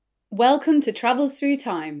Welcome to Travels Through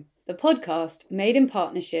Time, the podcast made in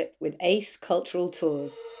partnership with Ace Cultural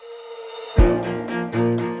Tours.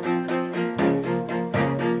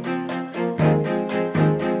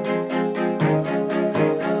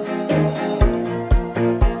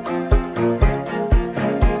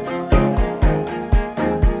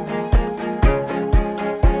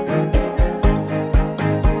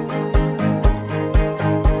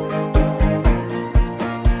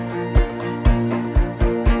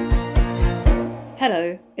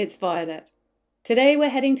 Hello, it's Violet. Today we're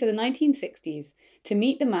heading to the 1960s to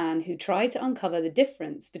meet the man who tried to uncover the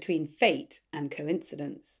difference between fate and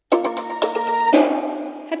coincidence.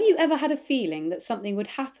 Have you ever had a feeling that something would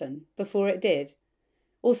happen before it did?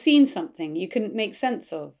 Or seen something you couldn't make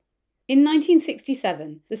sense of? In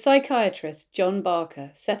 1967, the psychiatrist John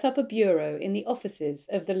Barker set up a bureau in the offices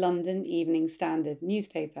of the London Evening Standard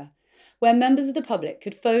newspaper, where members of the public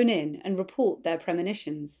could phone in and report their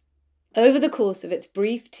premonitions. Over the course of its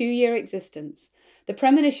brief 2-year existence, the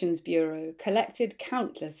Premonitions Bureau collected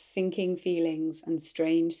countless sinking feelings and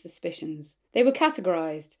strange suspicions. They were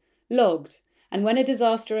categorised, logged, and when a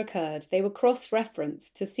disaster occurred, they were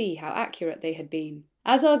cross-referenced to see how accurate they had been.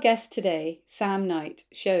 As our guest today, Sam Knight,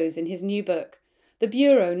 shows in his new book, the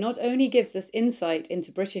Bureau not only gives us insight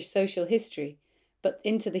into British social history, but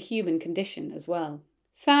into the human condition as well.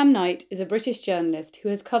 Sam Knight is a British journalist who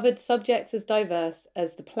has covered subjects as diverse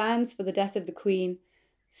as the plans for the death of the Queen,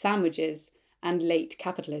 sandwiches, and late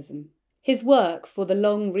capitalism. His work for the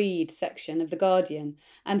long read section of The Guardian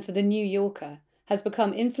and for The New Yorker has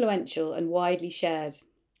become influential and widely shared.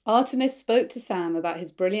 Artemis spoke to Sam about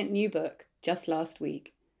his brilliant new book just last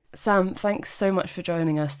week. Sam, thanks so much for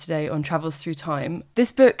joining us today on Travels Through Time.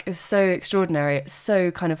 This book is so extraordinary, it's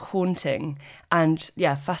so kind of haunting and,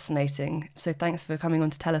 fascinating. So thanks for coming on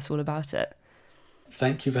to tell us all about it.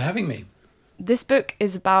 Thank you for having me. This book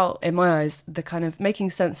is about, in my eyes, the kind of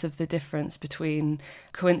making sense of the difference between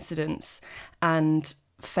coincidence and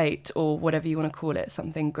fate, or whatever you want to call it,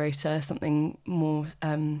 something greater, something more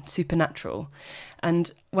supernatural.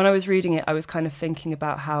 And when I was reading it, I was kind of thinking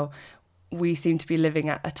about how we seem to be living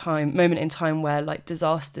at a moment in time where like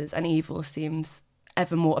disasters and evil seems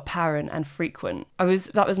ever more apparent and frequent.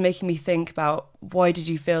 That was making me think about, why did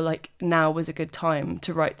you feel like now was a good time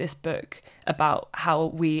to write this book about how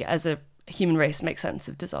we as a human race make sense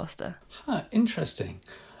of disaster? Interesting.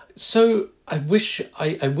 So I wish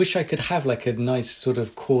I could have like a nice sort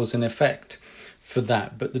of cause and effect for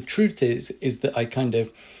that. But the truth is that I kind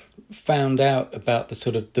of found out about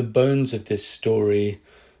the bones of this story,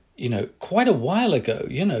 quite a while ago,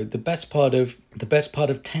 the best part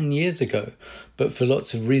of 10 years ago. But for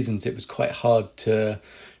lots of reasons, it was quite hard to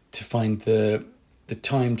find the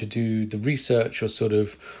time to do the research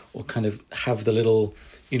or kind of have the little,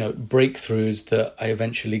 breakthroughs that I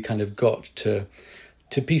eventually kind of got to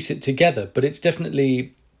piece it together. But it's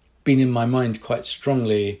definitely been in my mind quite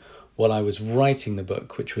strongly while I was writing the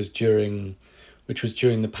book, which was during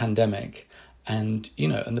the pandemic. And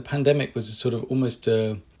the pandemic was almost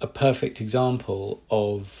a perfect example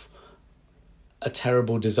of a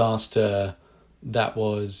terrible disaster that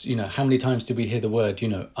was, how many times did we hear the word,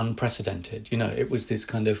 unprecedented? It was this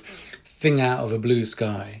kind of thing out of a blue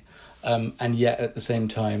sky. And yet at the same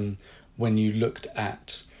time, when you looked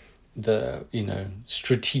at the,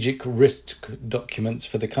 strategic risk documents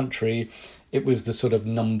for the country, it was the sort of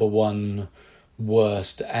number one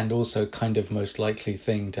worst and also kind of most likely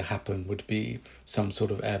thing to happen would be some sort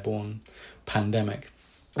of airborne pandemic.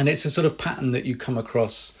 And it's a sort of pattern that you come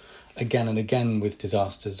across again and again with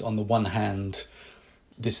disasters. On the one hand,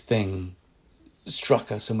 this thing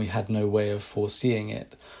struck us and we had no way of foreseeing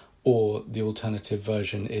it. Or the alternative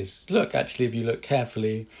version is, look, actually, if you look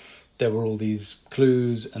carefully, there were all these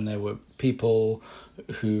clues and there were people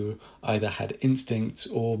who either had instincts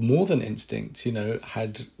or more than instincts,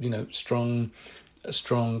 had, a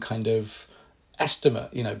strong kind of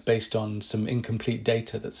estimate, based on some incomplete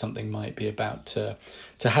data that something might be about to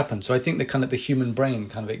happen. So I think the human brain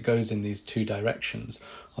it goes in these two directions.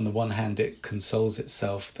 On the one hand, it consoles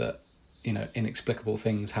itself that, inexplicable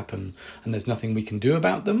things happen and there's nothing we can do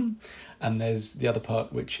about them. And there's the other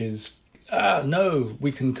part, which is, no,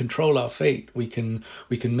 we can control our fate. We can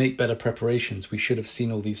make better preparations. We should have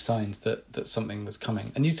seen all these signs that something was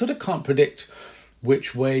coming. And you sort of can't predict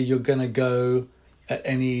which way you're going to go at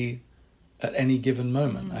any given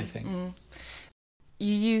moment, I think.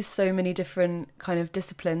 You use so many different kind of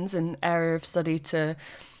disciplines and area of study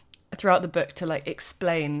throughout the book to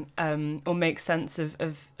explain or make sense of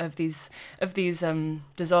these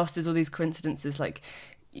disasters or these coincidences.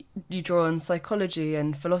 you draw on psychology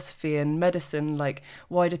and philosophy and medicine. Like,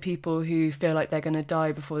 why do people who feel like they're going to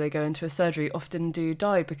die before they go into a surgery often do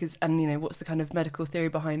die? Because, and you know, what's the kind of medical theory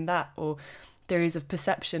behind that, or theories of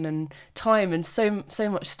perception and time and so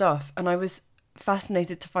much stuff. And I was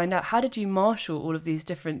fascinated to find out, how did you marshal all of these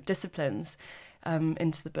different disciplines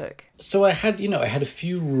into the book? So I had a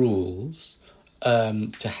few rules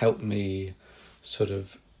to help me sort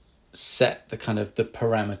of set the kind of the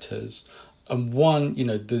parameters. And one,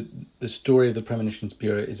 the story of the Premonitions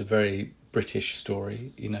Bureau is a very British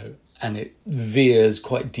story, and it veers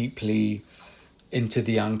quite deeply into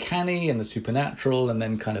the uncanny and the supernatural, and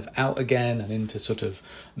then kind of out again and into sort of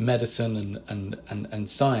medicine and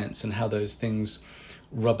science, and how those things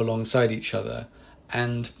rub alongside each other.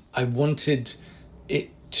 And I wanted it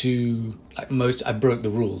to, I broke the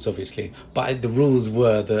rules, obviously, but the rules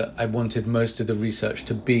were that I wanted most of the research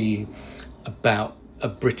to be about a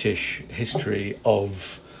British history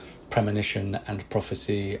of premonition and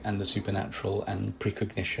prophecy and the supernatural and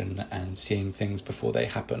precognition and seeing things before they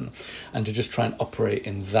happen, and to just try and operate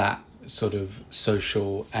in that sort of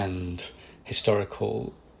social and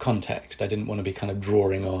historical context. I didn't want to be kind of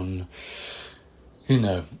drawing on,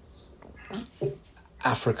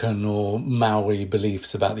 African or Maori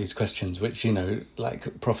beliefs about these questions, which,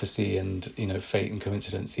 like prophecy and, fate and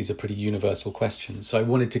coincidence, these are pretty universal questions. So I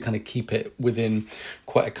wanted to kind of keep it within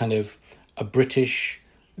quite a kind of a British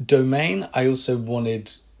domain. I also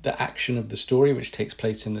wanted the action of the story, which takes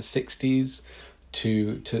place in the 60s,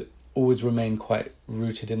 to always remain quite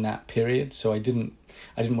rooted in that period. So I didn't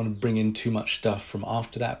want to bring in too much stuff from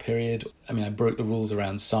after that period. I mean, I broke the rules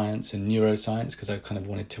around science and neuroscience because I kind of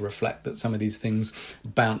wanted to reflect that some of these things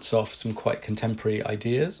bounce off some quite contemporary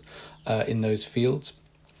ideas in those fields.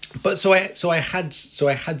 But so I had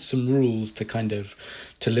some rules to kind of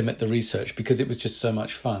to limit the research, because it was just so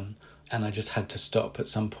much fun, and I just had to stop at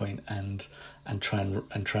some point and try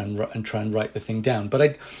and write the thing down. But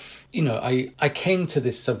I came to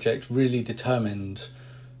this subject really determined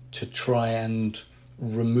to try and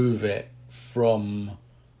remove it from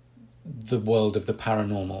the world of the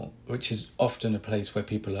paranormal, which is often a place where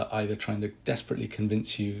people are either trying to desperately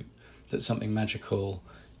convince you that something magical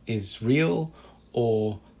is real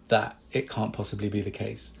or that it can't possibly be the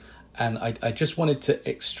case. And I just wanted to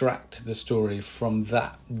extract the story from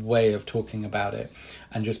that way of talking about it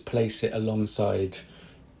and just place it alongside,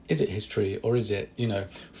 is it history, or is it,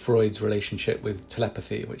 Freud's relationship with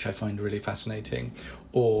telepathy, which I find really fascinating,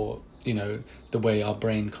 or, the way our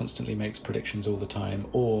brain constantly makes predictions all the time,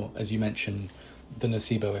 or, as you mentioned, the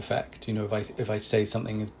nocebo effect. If I say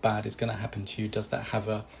something is bad is going to happen to you, does that have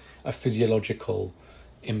a physiological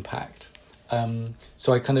impact?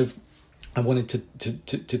 So I wanted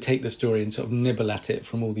to take the story and sort of nibble at it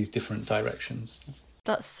from all these different directions.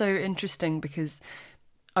 That's so interesting, because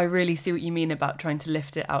I really see what you mean about trying to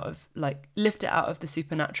lift it out of the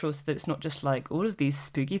supernatural, so that it's not just like all of these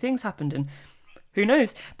spooky things happened and who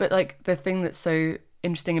knows. But like, the thing that's so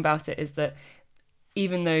interesting about it is that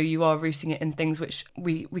even though you are rooting it in things which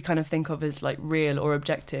we kind of think of as like real or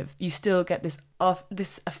objective, you still get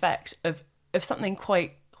this effect of something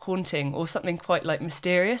quite haunting or something quite like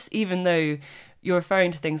mysterious, even though you're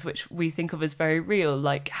referring to things which we think of as very real,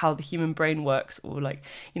 like how the human brain works, or like,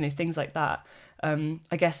 things like that.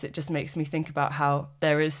 I guess it just makes me think about how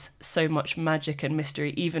there is so much magic and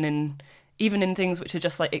mystery even in things which are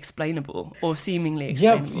just like explainable or seemingly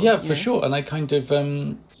explainable. Yeah, for sure. And I kind of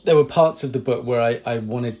there were parts of the book where I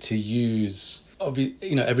wanted to use,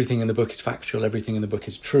 everything in the book is factual, everything in the book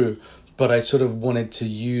is true, but I sort of wanted to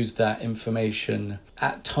use that information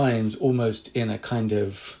at times almost in a kind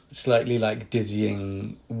of slightly like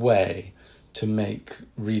dizzying way to make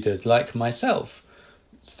readers like myself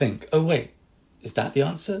think, oh wait, is that the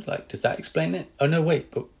answer? Like, does that explain it? Oh no, wait,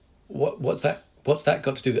 but what's that? What's that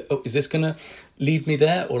got to do with it? Oh, is this going to lead me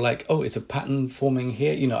there? Or like, oh, is a pattern forming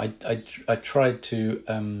here? I tried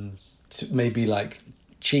to maybe like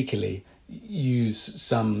cheekily use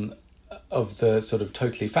some of the sort of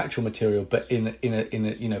totally factual material, but in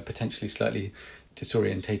a potentially slightly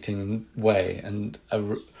disorientating way. And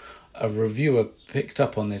a reviewer picked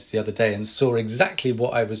up on this the other day and saw exactly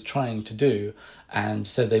what I was trying to do and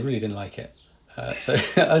said they really didn't like it. So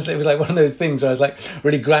it was like one of those things where I was like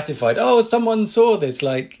really gratified. Oh, someone saw this,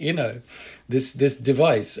 like, this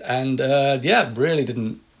device, and really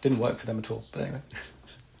didn't work for them at all. But anyway,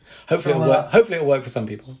 hopefully it'll work for some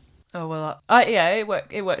people. Oh well, it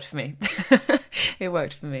worked. It worked for me. It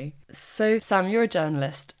worked for me. So Sam, you're a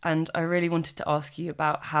journalist, and I really wanted to ask you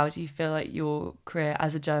about how do you feel like your career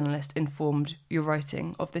as a journalist informed your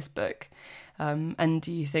writing of this book. And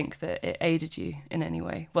do you think that it aided you in any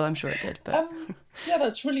way? Well, I'm sure it did, but yeah,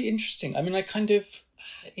 that's really interesting. I mean, I kind of,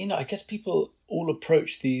 I guess people all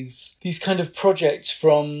approach these kind of projects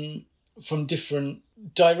from different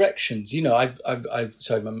directions. I'm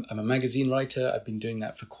a magazine writer. I've been doing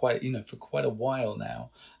that for quite a while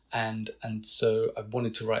now. And so I've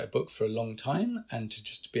wanted to write a book for a long time, and to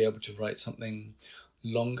just be able to write something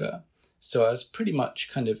longer. So I was pretty much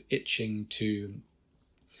kind of itching to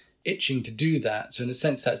do that. So in a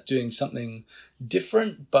sense, that's doing something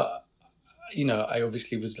different. But I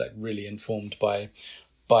obviously was like really informed by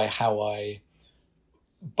how I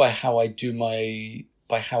do my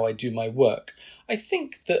work. I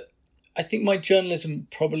think my journalism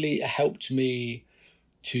probably helped me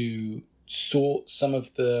to sort some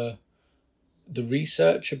of the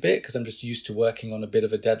research a bit, because I'm just used to working on a bit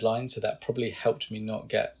of a deadline. So that probably helped me not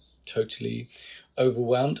get totally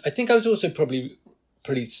overwhelmed. I think I was also probably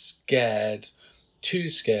pretty too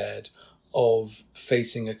scared of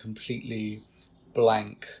facing a completely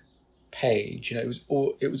blank page. It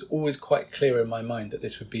was always quite clear in my mind that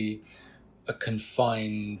this would be a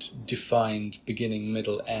confined, defined beginning,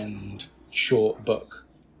 middle, end, short book.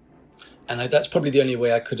 And that's probably the only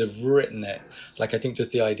way I could have written it. Like, I think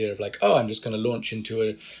just the idea of like, I'm just going to launch into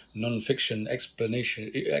a non-fiction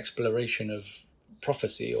exploration of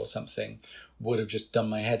prophecy or something would have just done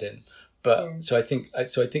my head in. But so I think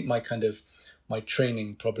my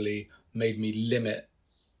training probably made me limit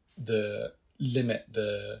the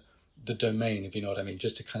domain, if you know what I mean,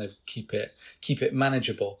 just to kind of keep it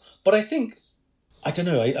manageable. But I think, I don't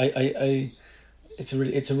know, it's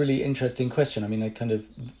a really interesting question. I mean, I kind of,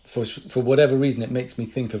 for whatever reason, it makes me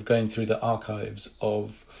think of going through the archives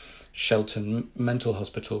of Shelton Mental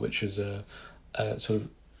Hospital, which is a sort of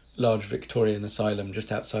large Victorian asylum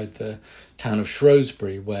just outside the town of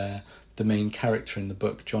Shrewsbury, where the main character in the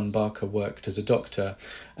book, John Barker, worked as a doctor,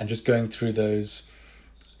 and just going through those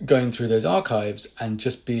archives and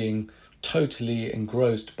just being totally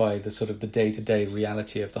engrossed by the sort of the day-to-day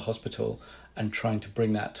reality of the hospital, and trying to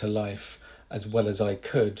bring that to life as well as I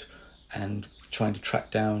could, and trying to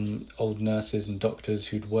track down old nurses and doctors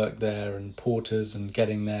who'd worked there, and porters, and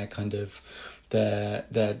getting their kind of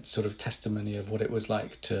their sort of testimony of what it was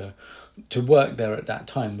like to work there at that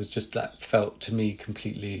time, was just, that felt to me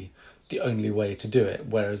completely the only way to do it.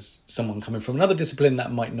 Whereas someone coming from another discipline,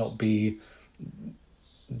 that might not be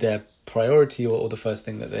their priority or the first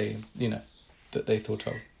thing that they thought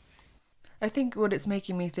of. I think what it's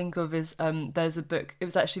making me think of is there's a book, it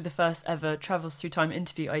was actually the first ever Travels Through Time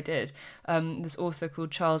interview I did. This author called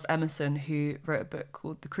Charles Emerson, who wrote a book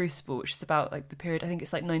called The Crucible, which is about like the period, I think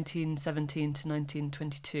it's like 1917 to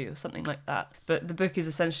 1922 or something like that. But the book is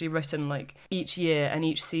essentially written like each year and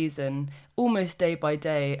each season, almost day by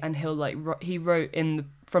day, and he wrote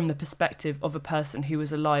from the perspective of a person who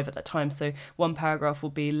was alive at that time. So one paragraph will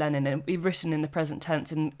be Lenin, and it'll be written in the present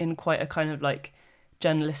tense in quite a kind of like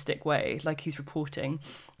journalistic way, like he's reporting,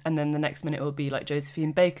 and then the next minute it will be like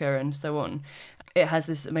Josephine Baker and so on. It has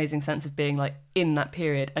this amazing sense of being like in that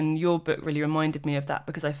period, and your book really reminded me of that,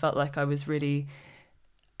 because I felt like I was really,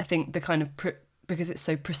 I think the kind of because it's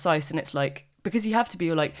so precise, and it's like, because you have to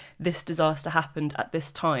be like, this disaster happened at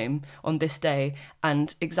this time on this day,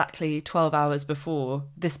 and exactly 12 hours before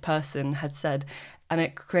this person had said. And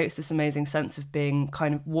it creates this amazing sense of being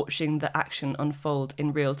kind of watching the action unfold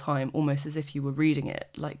in real time, almost as if you were reading it,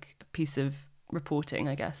 like a piece of reporting,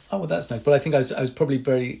 I guess. Oh, well, that's nice. But I think I was probably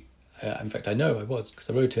very, in fact, I know I was, because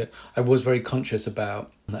I wrote it, I was very conscious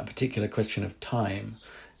about that particular question of time,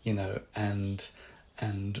 and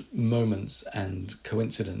moments and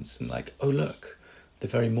coincidence, and like, oh, look, the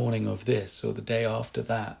very morning of this, or the day after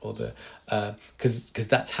that, or because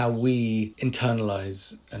that's how we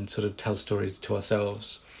internalize and sort of tell stories to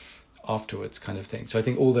ourselves afterwards, kind of thing. So I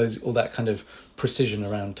think all that kind of precision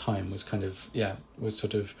around time was kind of, was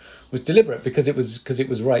deliberate, because it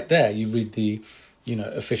was right there. You read the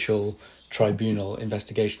official tribunal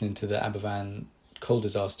investigation into the Aberfan coal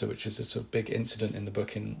disaster, which is a sort of big incident in the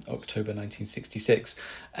book in October 1966,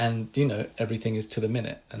 and everything is to the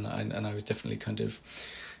minute, and I was definitely kind of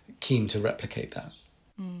keen to replicate that.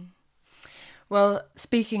 Well,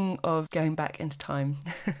 speaking of going back into time,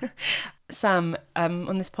 Sam,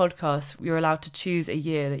 on this podcast, you're allowed to choose a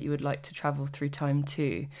year that you would like to travel through time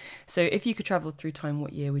to. So if you could travel through time,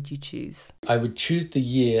 what year would you choose? I would choose the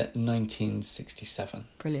year 1967.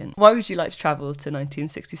 Brilliant. Why would you like to travel to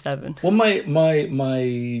 1967? Well,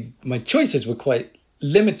 my choices were quite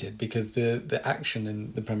limited, because the action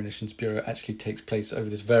in the Premonitions Bureau actually takes place over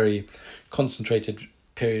this very concentrated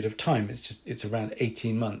period of time. It's around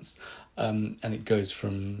 18 months, and it goes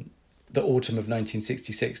from the autumn of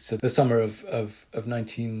 1966 to the summer of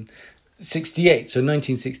 1968. So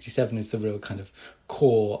 1967 is the real kind of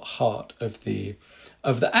core heart of the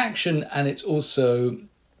action, and it's also,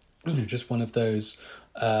 you know, just one of those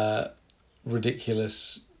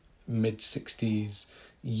ridiculous mid-60s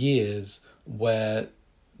years where,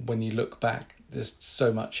 when you look back, there's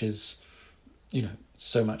so much is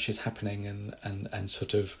happening, and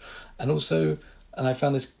sort of, and also, and I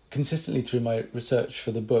found this consistently through my research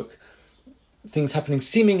for the book, things happening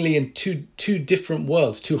seemingly in two different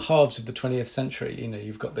worlds, two halves of the 20th century. You know,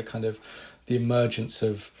 you've got the kind of the emergence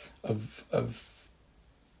of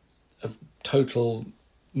total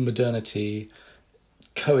modernity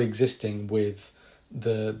coexisting with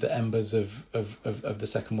the embers of the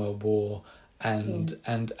Second World War and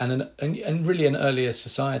really an earlier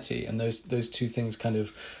society, and those two things kind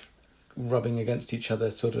of rubbing against each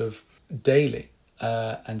other sort of daily,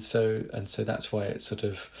 and so that's why it's sort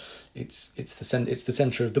of it's the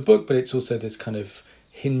center of the book, but it's also this kind of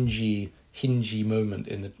hingy moment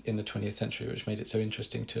in the 20th century, which made it so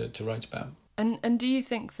interesting to write about. And do you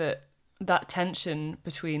think that tension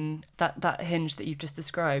between that hinge that you've just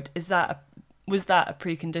described, was that a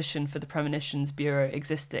precondition for the Premonitions Bureau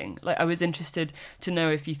existing? Like, I was interested to know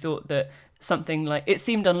if you thought that something like, it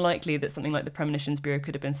seemed unlikely that something like the Premonitions Bureau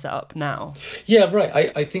could have been set up now. Yeah,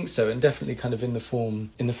 right. I think so, and definitely kind of in the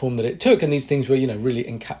form that it took, and these things were, you know, really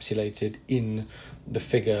encapsulated in the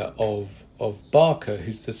figure of Barker,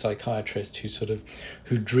 who's the psychiatrist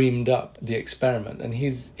who dreamed up the experiment, and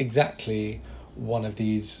he's exactly one of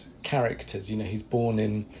these characters. You know, he's born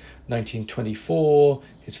in 1924.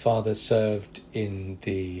 His father served in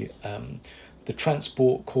the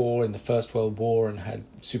Transport Corps in the First World War and had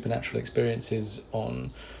supernatural experiences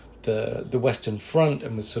on the Western Front,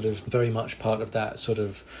 and was sort of very much part of that sort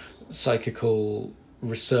of psychical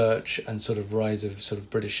research and sort of rise of sort of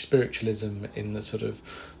British spiritualism in the sort of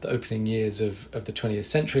the opening years of the 20th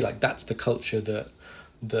century. Like, that's the culture that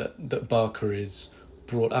Barker is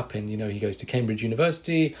brought up in. You know, he goes to Cambridge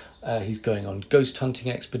University, he's going on ghost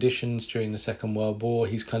hunting expeditions during the Second World War.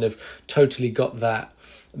 He's kind of totally got that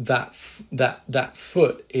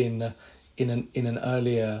foot in an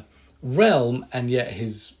earlier realm, and yet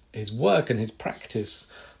his work and his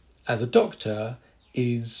practice as a doctor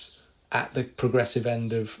is at the progressive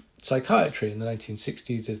end of psychiatry. In the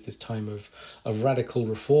 1960s, there's this time of radical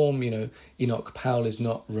reform. You know, Enoch Powell is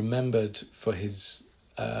not remembered for his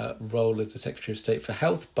role as the Secretary of State for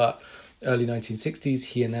Health, but early 1960s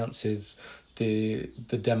he announces the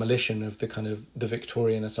demolition of the kind of the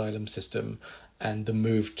Victorian asylum system and the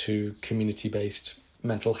move to community-based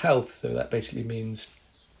mental health. So that basically means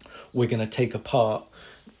we're going to take apart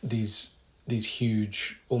these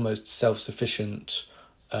huge, almost self-sufficient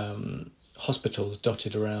hospitals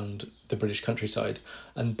dotted around the British countryside,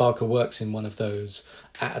 and Barker works in one of those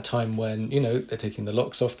at a time when, you know, they're taking the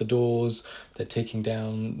locks off the doors, they're taking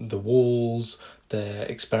down the walls, they're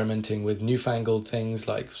experimenting with newfangled things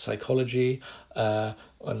like psychology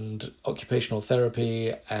and occupational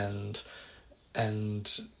therapy and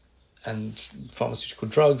pharmaceutical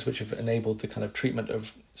drugs, which have enabled the kind of treatment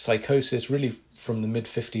of psychosis really from the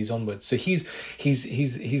mid-50s onwards. So he's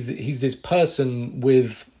this person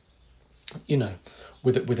with, you know,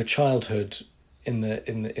 with a childhood in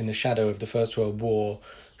the shadow of the First World War,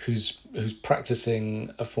 who's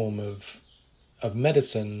practicing a form of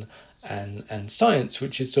medicine and science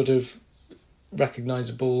which is sort of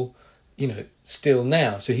recognizable, you know, still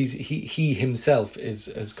now. So he himself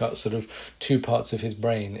has got sort of two parts of his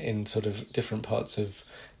brain in sort of different parts of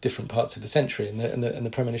the century, and the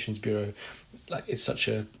Premonitions Bureau, like, was such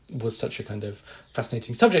a kind of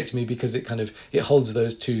fascinating subject to me, because it holds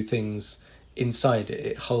those two things inside it.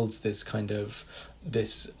 It holds this kind of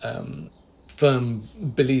firm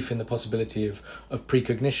belief in the possibility of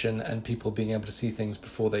precognition and people being able to see things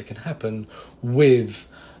before they can happen, with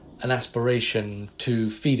an aspiration to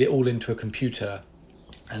feed it all into a computer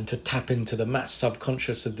and to tap into the mass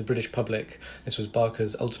subconscious of the British public. This was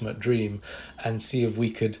Barker's ultimate dream, and see if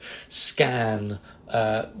we could scan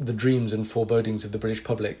the dreams and forebodings of the British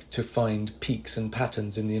public to find peaks and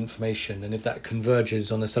patterns in the information, and if that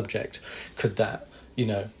converges on a subject, could that, you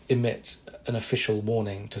know, emit an official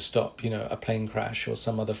warning to stop, you know, a plane crash or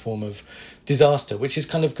some other form of disaster, which is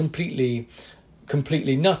kind of completely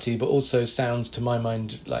nutty, but also sounds to my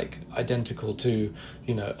mind like identical to,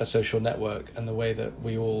 you know, a social network and the way that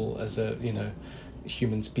we all as a, you know,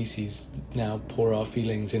 human species now pour our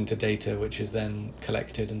feelings into data, which is then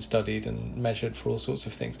collected and studied and measured for all sorts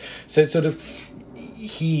of things. So it's sort of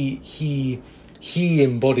he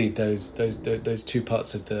embodied those two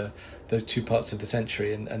parts of the those two parts of the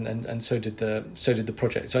century, and so did the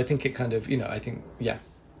project. So I think it kind of, I think, yeah,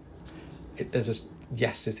 there's a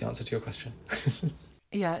yes is the answer to your question.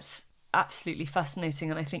 Yeah, it's absolutely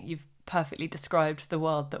fascinating, and I think you've perfectly described the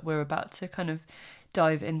world that we're about to kind of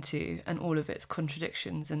dive into, and all of its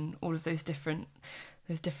contradictions and all of those different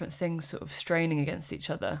things sort of straining against each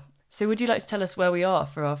other. So would you like to tell us where we are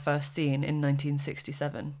for our first scene in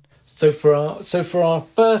 1967? So for our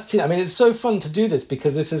first scene, I mean, it's so fun to do this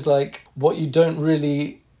because this is like what you don't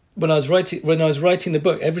really. When I was writing the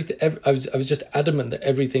book, I was just adamant that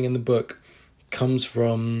everything in the book comes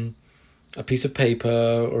from a piece of paper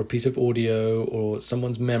or a piece of audio or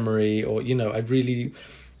someone's memory, or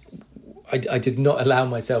I did not allow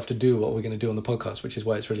myself to do what we're going to do on the podcast, which is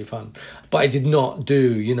why it's really fun. But I did not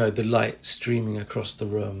do, the light streaming across the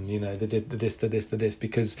room, the this,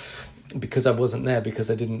 because I wasn't there, because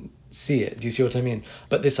I didn't see it. Do you see what I mean?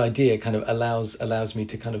 But this idea kind of allows me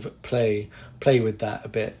to kind of play with that a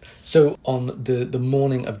bit. So on the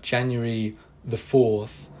morning of January the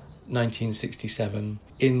 4th, 1967,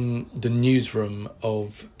 in the newsroom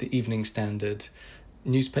of the Evening Standard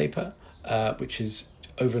newspaper, which is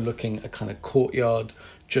overlooking a kind of courtyard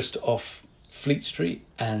just off Fleet Street.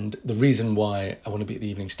 And the reason why I want to be at the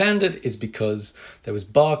Evening Standard is because there was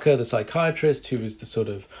Barker, the psychiatrist, who was the sort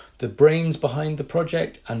of the brains behind the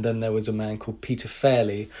project, and then there was a man called Peter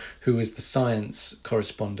Fairley, who was the science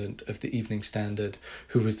correspondent of the Evening Standard,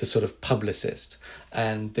 who was the sort of publicist.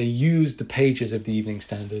 And they used the pages of the Evening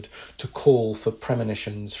Standard to call for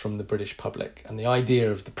premonitions from the British public. And the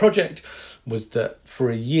idea of the project was that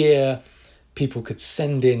for a year, people could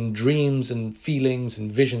send in dreams and feelings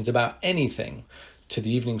and visions about anything to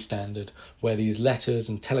the Evening Standard, where these letters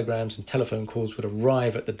and telegrams and telephone calls would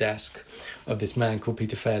arrive at the desk of this man called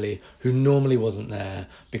Peter Fairley, who normally wasn't there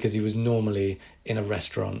because he was normally in a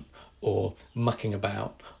restaurant or mucking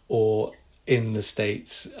about, or in the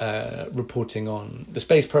States reporting on the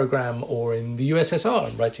space program, or in the USSR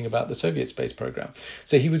and writing about the Soviet space program.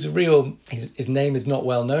 So he was his name is not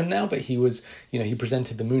well known now, but he was, he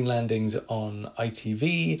presented the moon landings on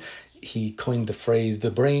ITV. He coined the phrase the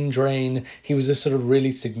brain drain. He was a sort of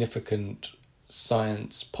really significant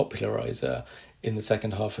science popularizer in the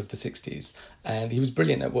second half of the 60s, and he was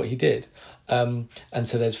brilliant at what he did. And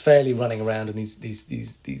so there's Fairley running around, and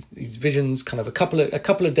these visions, kind of a couple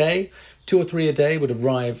a day, 2 or 3 a day, would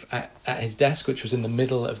arrive at his desk, which was in the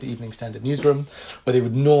middle of the Evening Standard newsroom, where they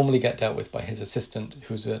would normally get dealt with by his assistant,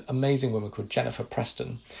 who was an amazing woman called Jennifer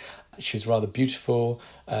Preston. She was rather beautiful.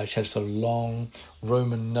 She had a sort of long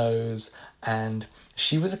Roman nose, and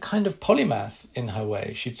she was a kind of polymath in her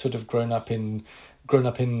way. She'd sort of grown up in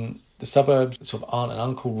the suburbs. Sort of aunt and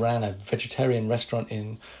uncle ran a vegetarian restaurant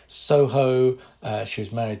in Soho. She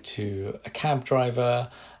was married to a cab driver,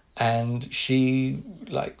 and she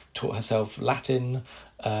taught herself Latin.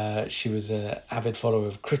 She was an avid follower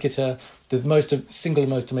of cricketer. The single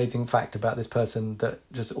most amazing fact about this person that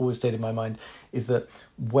just always stayed in my mind is that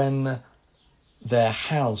when their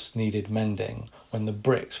house needed mending, when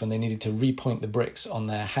they needed to repoint the bricks on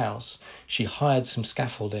their house, she hired some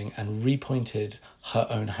scaffolding and repointed her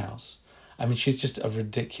own house. I mean, she's just a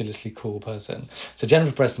ridiculously cool person. So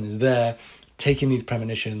Jennifer Preston is there, taking these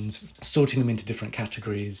premonitions, sorting them into different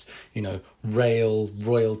categories, rail,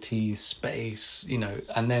 royalty, space,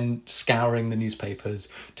 and then scouring the newspapers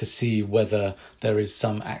to see whether there is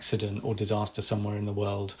some accident or disaster somewhere in the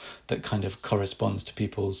world that kind of corresponds to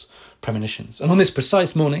people's premonitions. And on this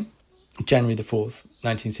precise morning, January the 4th,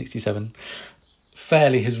 1967,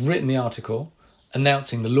 Fairley has written the article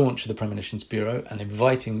announcing the launch of the Premonitions Bureau and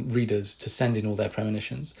inviting readers to send in all their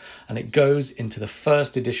premonitions. And it goes into the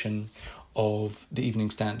first edition of the Evening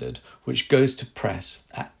Standard, which goes to press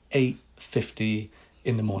at 8:50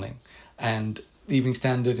 in the morning. And the Evening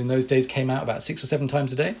Standard in those days came out about 6 or 7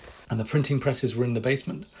 times a day, and the printing presses were in the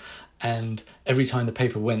basement. And every time the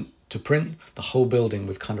paper went to print, the whole building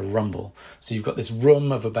would kind of rumble. So you've got this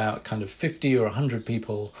room of about kind of 50 or 100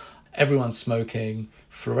 people, everyone smoking,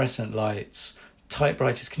 fluorescent lights,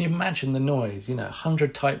 typewriters. Can you imagine the noise?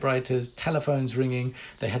 100 typewriters, telephones ringing.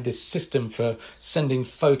 They had this system for sending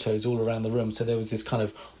photos all around the room. So there was this kind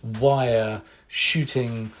of wire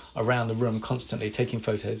shooting around the room constantly, taking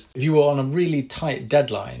photos. If you were on a really tight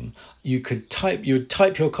deadline, you would type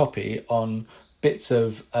your copy on bits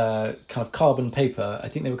of kind of carbon paper. I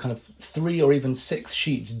think they were kind of 3 or even 6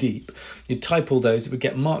 sheets deep. You'd type all those, it would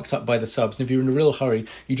get marked up by the subs, and if you were in a real hurry,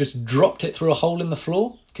 you just dropped it through a hole in the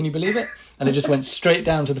floor. Can you believe it? And it just went straight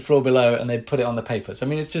down to the floor below, and they'd put it on the paper. So, I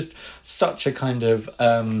mean, it's just such a kind of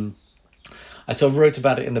I sort of wrote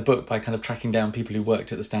about it in the book by kind of tracking down people who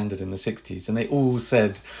worked at the Standard in the 60s, and they all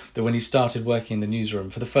said that when you started working in the newsroom,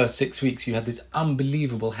 for the first 6 weeks you had this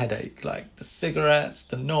unbelievable headache, like the cigarettes,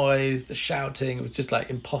 the noise, the shouting. It was just like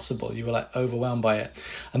impossible. You were like overwhelmed by it.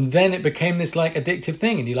 And then it became this like addictive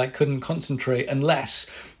thing, and you like couldn't concentrate unless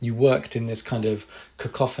you worked in this kind of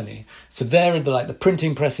cacophony. So there are the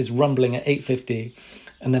printing press is rumbling at 8:50,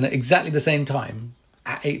 and then at exactly the same time,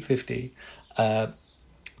 at 8:50, a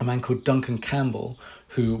man called Duncan Campbell,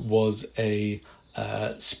 who was a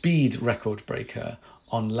speed record breaker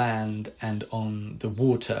on land and on the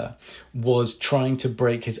water, was trying to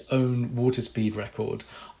break his own water speed record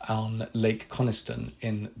on Lake Coniston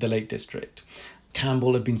in the Lake District.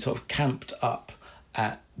 Campbell had been sort of camped up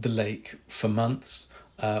at the lake for months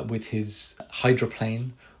with his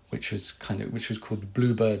hydroplane, which was called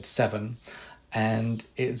Bluebird 7, and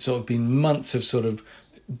it's sort of been months of sort of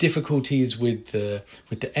difficulties with the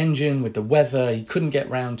engine, with the weather. He couldn't get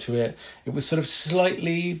round to it. It was sort of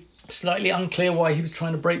slightly unclear why he was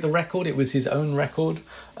trying to break the record. It was his own record.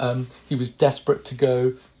 He was desperate to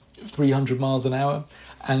go 300 miles an hour,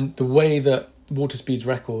 and the way that water speeds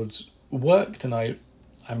records worked, and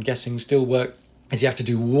I'm guessing still work, is you have to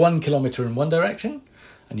do 1 kilometre in one direction,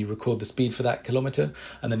 and you record the speed for that kilometre,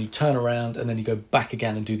 and then you turn around and then you go back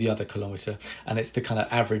again and do the other kilometre, and it's the kind of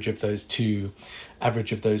average of those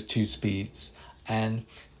two speeds. And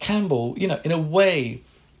Campbell, in a way,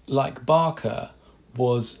 like Barker,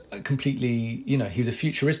 was completely, he was a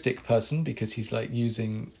futuristic person because he's like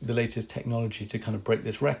using the latest technology to kind of break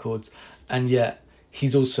this records, and yet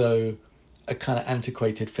he's also a kind of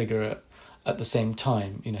antiquated figure at the same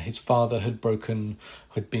time. His father had done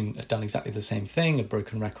exactly the same thing, had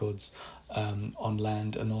broken records on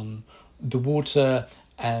land and on the water,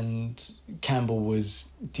 and Campbell was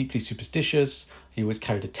deeply superstitious. He always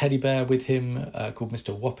carried a teddy bear with him called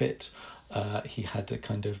Mr. Woppet. He had a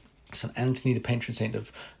kind of St. Anthony, the patron saint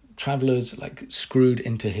of travellers, like screwed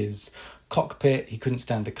into his cockpit. He couldn't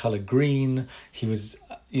stand the colour green. He was,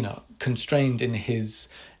 constrained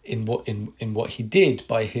in what he did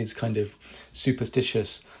by his kind of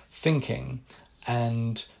superstitious thinking.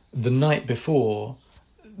 And the night before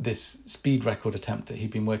this speed record attempt that he'd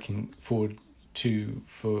been working forward to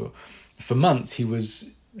for months,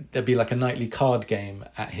 there'd be like a nightly card game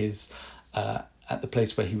at the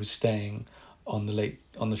place where he was staying on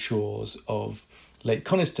the shores of Lake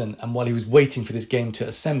Coniston. And while he was waiting for this game to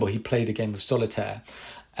assemble, he played a game of solitaire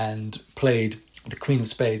and played the Queen of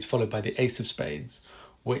Spades followed by the Ace of Spades,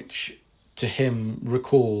 which to him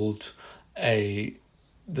recalled the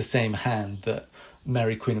same hand that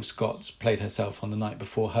Mary Queen of Scots played herself on the night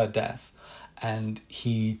before her death. And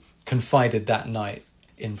he confided that night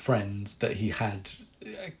in friends that he had,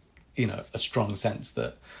 a strong sense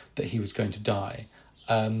that he was going to die.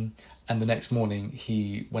 And the next morning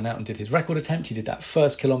he went out and did his record attempt. He did that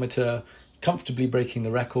first kilometre, comfortably breaking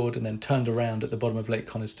the record, and then turned around at the bottom of Lake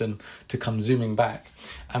Coniston to come zooming back.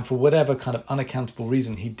 And for whatever kind of unaccountable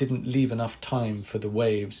reason, he didn't leave enough time for the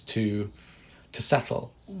waves to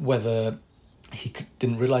settle. Whether he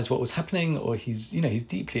didn't realise what was happening, or he's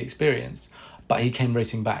deeply experienced, but he came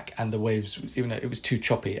racing back, and the waves, it was too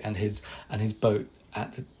choppy, and his boat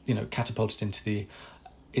catapulted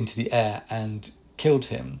into the air and killed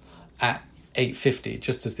him at 8:50,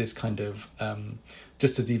 just as this kind of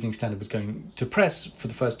just as the Evening Standard was going to press for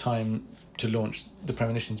the first time to launch the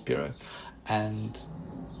Premonitions Bureau. And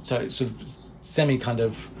so it's sort of semi kind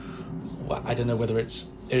of, well, I don't know whether it's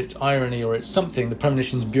irony or it's something, the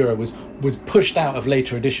Premonitions Bureau was pushed out of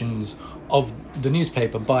later editions of the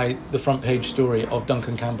newspaper by the front page story of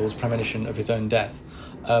Duncan Campbell's premonition of his own death.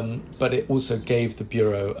 But it also gave the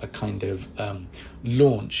Bureau a kind of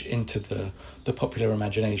launch into the popular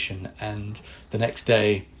imagination. And the next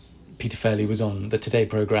day, Peter Fairley was on the Today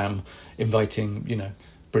programme inviting,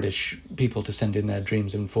 British people to send in their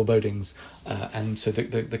dreams and forebodings. And so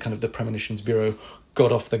the kind of the Premonitions Bureau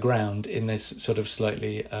got off the ground in this sort of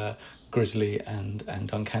slightly grisly and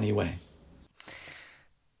uncanny way.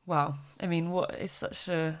 Wow. I mean, what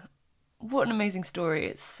an amazing story.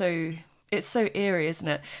 It's so eerie, isn't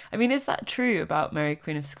it? I mean, is that true about Mary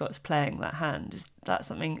Queen of Scots playing that hand? Is that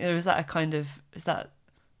something, or is that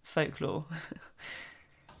folklore?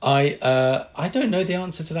 I don't know the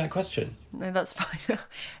answer to that question. No, that's fine.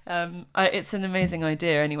 It's an amazing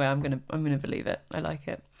idea. Anyway, I'm gonna believe it. I like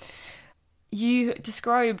it. You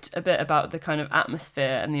described a bit about the kind of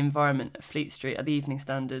atmosphere and the environment at Fleet Street at the Evening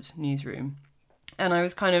Standard newsroom, and I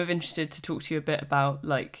was kind of interested to talk to you a bit about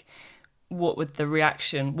like what was the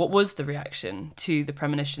reaction to the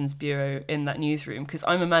Premonitions Bureau in that newsroom, because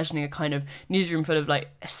I'm imagining a kind of newsroom full of like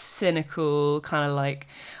cynical, kind of like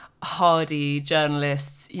hardy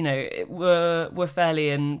journalists, were Fairley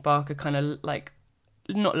and Barker kind of like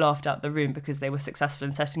not laughed out the room because they were successful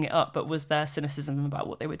in setting it up, but was there cynicism about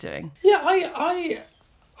what they were doing? Yeah,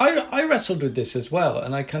 I wrestled with this as well,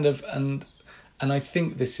 and I kind of and I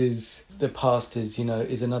think this is the past is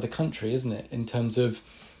another country, isn't it? In terms of,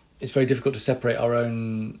 it's very difficult to separate our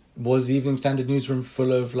own. Was the Evening Standard newsroom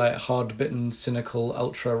full of like hard-bitten, cynical,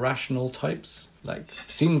 ultra-rational types? Like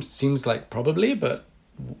seems like probably, but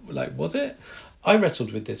like was it? I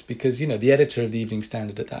wrestled with this because the editor of the Evening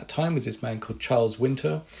Standard at that time was this man called Charles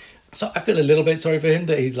Winter. So I feel a little bit sorry for him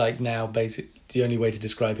that he's like now basically the only way to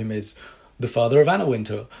describe him is the father of Anna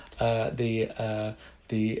Wintour, the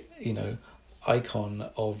icon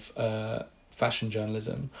of fashion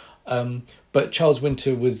journalism. But Charles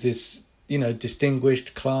Winter was this,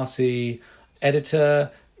 distinguished, classy editor.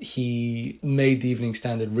 He made the Evening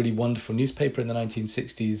Standard really wonderful newspaper in the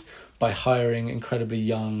 1960s by hiring incredibly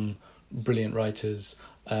young, brilliant writers.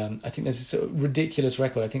 I think there's this ridiculous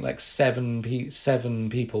record. I think like seven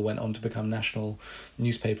people went on to become national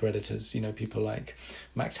newspaper editors. People like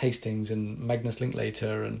Max Hastings and Magnus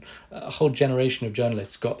Linklater, and a whole generation of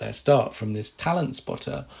journalists got their start from this talent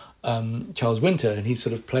spotter, Charles Winter, and he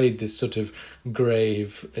sort of played this sort of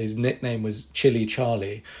grave. His nickname was Chilly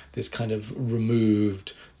Charlie, this kind of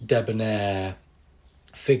removed, debonair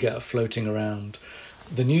figure floating around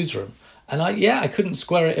the newsroom. And I couldn't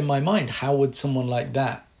square it in my mind. How would someone like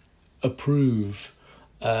that approve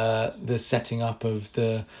the setting up of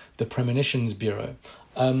the Premonitions Bureau?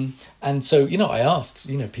 And so, I asked,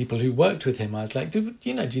 people who worked with him, I was like, do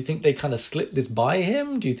you think they kind of slipped this by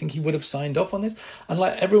him? Do you think he would have signed off on this? And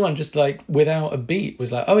like everyone just like without a beat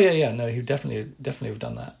was like, oh yeah, no, he definitely have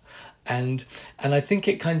done that. And I think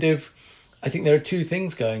I think there are two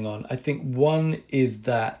things going on. I think one is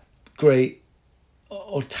that great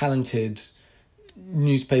or talented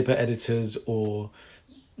newspaper editors or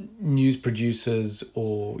news producers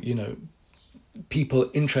or people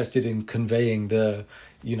interested in conveying the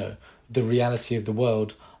reality of the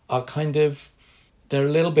world are they're a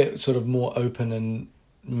little bit sort of more open and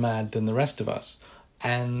mad than the rest of us.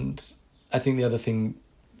 And I think the other thing,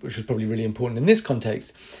 which was probably really important in this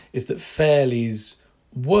context, is that Fairley's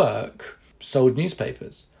work sold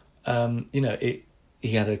newspapers.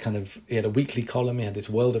 He had a weekly column. He had this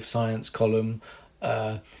World of Science column.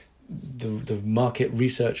 The market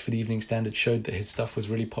research for the Evening Standard showed that his stuff was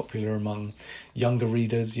really popular among younger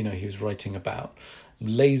readers. He was writing about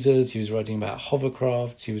lasers. He was writing about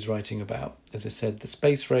hovercrafts. He was writing about, as I said, the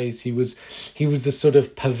space race. He was the sort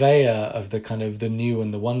of purveyor of the kind of the new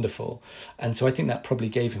and the wonderful. And so I think that probably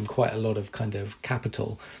gave him quite a lot of kind of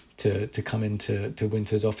capital to come into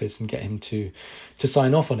Winter's office and get him to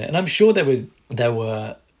sign off on it. And I'm sure there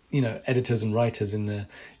were editors and writers in the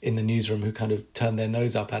newsroom who kind of turned their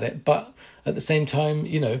nose up at it. But at the same time,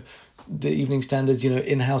 the Evening Standard's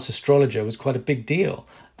in-house astrologer was quite a big deal,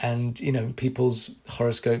 and people's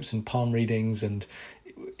horoscopes and palm readings, and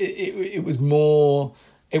it was more.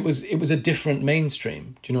 It was a different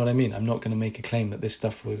mainstream. Do you know what I mean? I'm not going to make a claim that this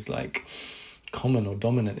stuff was like common or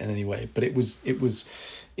dominant in any way, but it was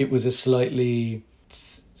a slightly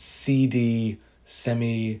seedy,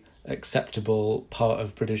 semi-acceptable part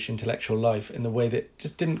of British intellectual life in the way that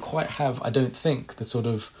just didn't quite have, I don't think, the sort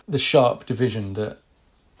of the sharp division that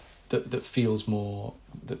feels more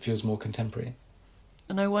contemporary.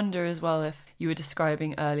 And I wonder as well if you were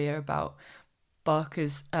describing earlier about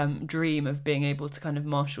Barker's dream of being able to kind of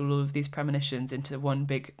marshal all of these premonitions into one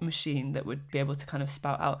big machine that would be able to kind of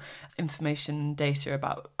spout out information and data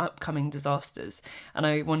about upcoming disasters. And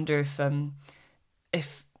I wonder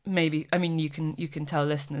if maybe, I mean, you can tell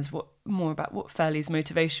listeners more about what Fairley's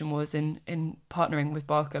motivation was in partnering with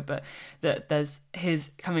Barker, but that there's his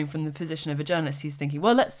coming from the position of a journalist. He's thinking,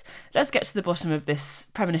 well, let's get to the bottom of this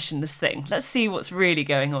premonition, this thing. Let's see what's really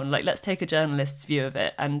going on. Like, let's take a journalist's view of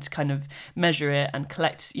it and kind of measure it and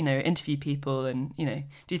collect, interview people. And, do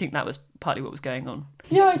you think that was partly what was going on?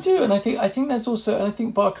 Yeah, I do. And I think there's also, and I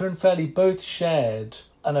think Barker and Fairley both shared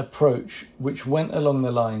an approach which went along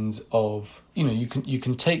the lines of, you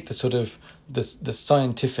can take the sort of the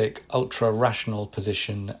scientific ultra rational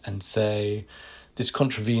position and say this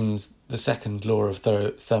contravenes the second law of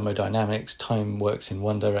thermodynamics. Time works in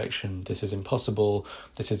one direction. This is impossible.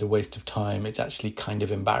 This is a waste of time. It's actually kind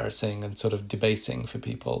of embarrassing and sort of debasing for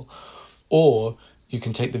people. Or you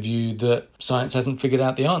can take the view that science hasn't figured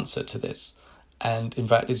out the answer to this. And in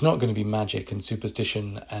fact, it's not going to be magic and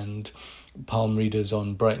superstition and palm readers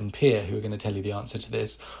on Brighton Pier who are going to tell you the answer to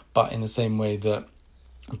this. But in the same way that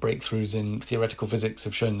breakthroughs in theoretical physics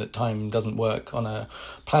have shown that time doesn't work on a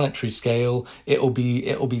planetary scale. It'll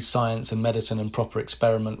be science and medicine and proper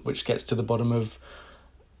experiment which gets to the bottom of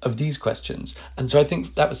these questions. And so I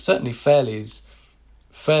think that was certainly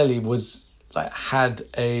Fairley was like had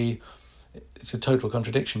it's a total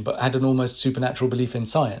contradiction, but had an almost supernatural belief in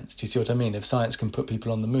science. Do you see what I mean? If science can put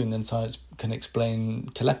people on the moon, then science can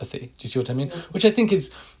explain telepathy. Do you see what I mean? Mm-hmm. Which I think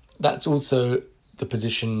that's also the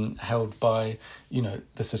position held by,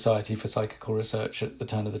 the Society for Psychical Research at the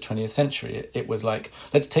turn of the 20th century. It was like,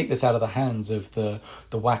 let's take this out of the hands of the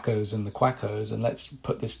wackos and the quackos, and let's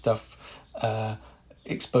put this stuff,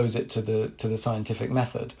 expose it to the scientific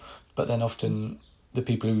method. But then often the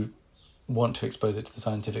people who want to expose it to the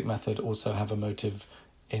scientific method also have a motive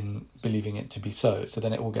in believing it to be so. So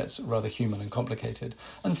then it all gets rather human and complicated.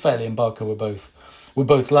 And Fairley and Barker were both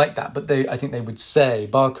like that. But I think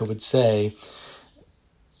Barker would say,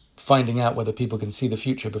 finding out whether people can see the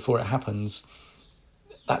future before it happens,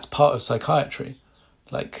 that's part of psychiatry.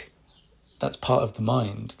 Like, that's part of the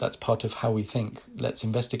mind. That's part of how we think. Let's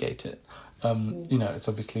investigate it. It's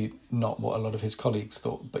obviously not what a lot of his colleagues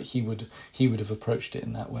thought, but he would have approached it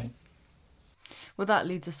in that way. Well, that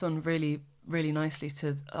leads us on really, really nicely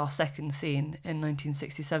to our second scene in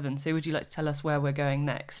 1967. So would you like to tell us where we're going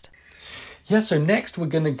next? Yeah, so next we're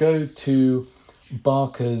going to go to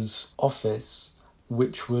Barker's office,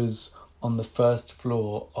 which was on the first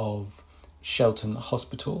floor of Shelton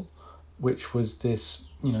Hospital, which was this,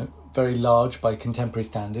 very large by contemporary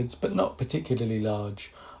standards, but not particularly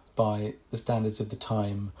large by the standards of the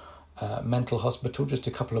time, mental hospital, just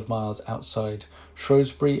a couple of miles outside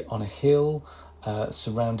Shrewsbury on a hill,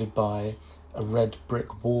 surrounded by a red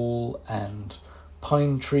brick wall and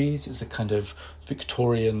pine trees. It's a kind of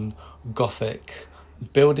Victorian Gothic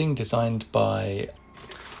building designed by...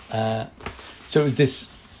 So it was this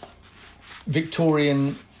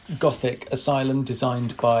Victorian Gothic asylum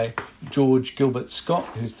designed by George Gilbert Scott,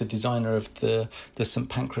 who's the designer of the St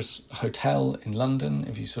Pancras Hotel in London,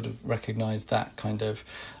 if you sort of recognise that kind of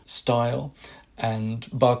style. And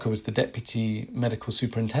Barker was the deputy medical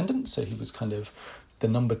superintendent, so he was kind of the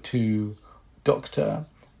number 2 doctor.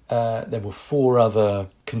 There were 4 other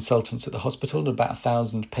consultants at the hospital, about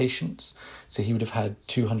 1,000 patients. So he would have had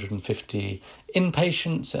 250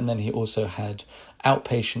 inpatients, and then he also had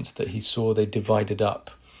outpatients that he saw. They divided up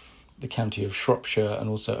the county of Shropshire and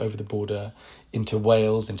also over the border into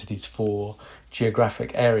Wales, into these 4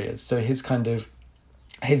 geographic areas. So his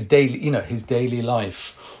daily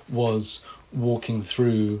life was walking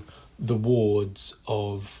through the wards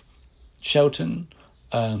of Shelton,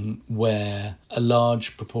 where a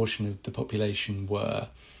large proportion of the population were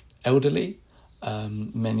elderly,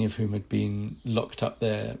 many of whom had been locked up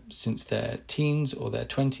there since their teens or their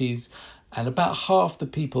 20s, and about half the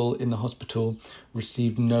people in the hospital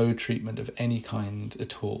received no treatment of any kind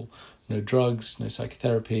at all. No drugs, no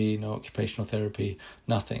psychotherapy, no occupational therapy,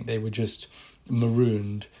 nothing. They were just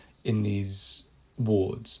marooned in these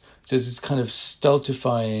wards. So it's this kind of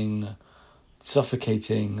stultifying,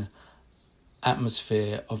 suffocating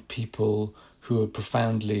atmosphere of people who are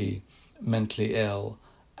profoundly mentally ill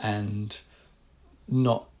and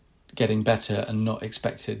not getting better and not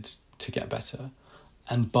expected to get better.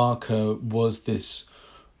 And Barker was this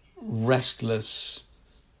restless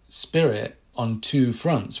spirit on 2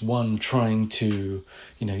 fronts. One, trying to,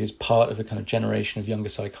 he was part of a kind of generation of younger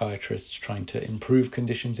psychiatrists trying to improve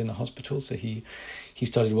conditions in the hospital. So he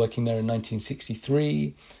started working there in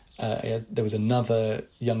 1963. There was another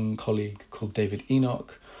young colleague called David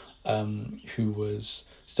Enoch, who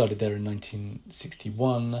started there in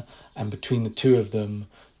 1961. And between the 2 of them,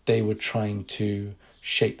 they were trying to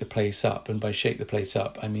shake the place up. And by shake the place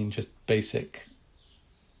up, I mean just basic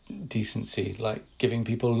decency, like giving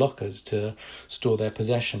people lockers to store their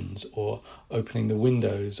possessions, or opening the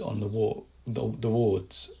windows on the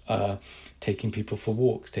wards, taking people for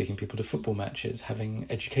walks, taking people to football matches, having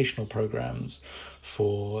educational programs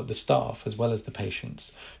for the staff as well as the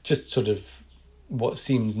patients. Just sort of what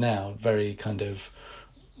seems now very kind of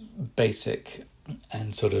basic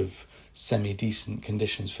and sort of semi-decent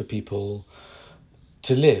conditions for people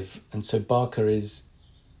to live. And so Barker is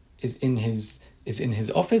in his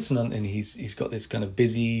office, and he's got this kind of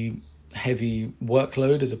busy, heavy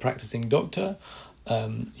workload as a practicing doctor.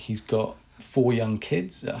 He's got 4 young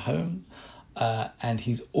kids at home, and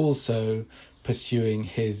he's also pursuing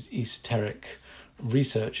his esoteric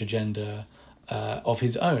research agenda of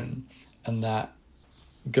his own, and that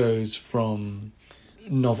goes from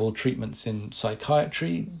novel treatments in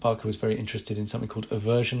psychiatry. Barker was very interested in something called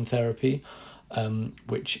aversion therapy,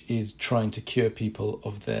 which is trying to cure people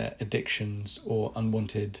of their addictions or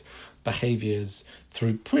unwanted behaviors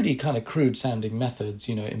through pretty kind of crude sounding methods,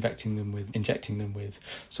 injecting them with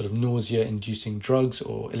sort of nausea inducing drugs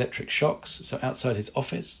or electric shocks. So outside his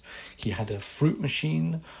office, he had a fruit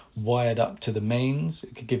machine wired up to the mains.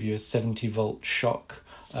 It could give you a 70-volt shock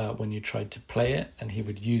when you tried to play it, and he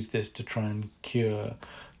would use this to try and cure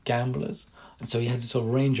gamblers. And so he had a sort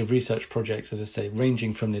of range of research projects, as I say,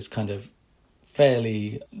 ranging from this kind of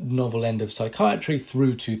fairly novel end of psychiatry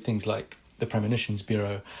through to things like the Premonitions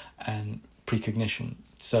Bureau and precognition.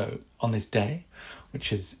 So on this day,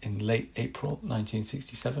 which is in late April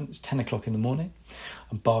 1967, it's 10 o'clock in the morning,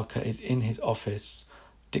 and Barker is in his office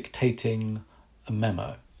dictating a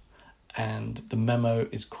memo. And the memo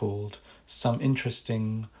is called Some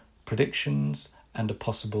Interesting Predictions and a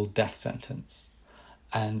Possible Death Sentence.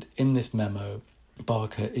 And in this memo,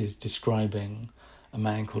 Barker is describing a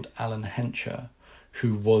man called Alan Hencher,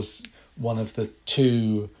 who was one of the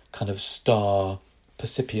two kind of star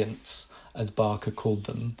percipients, as Barker called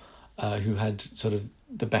them, who had sort of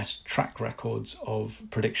the best track records of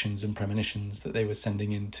predictions and premonitions that they were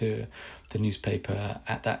sending into the newspaper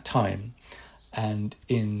at that time. And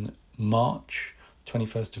in March,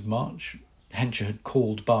 21st of March, Hencher had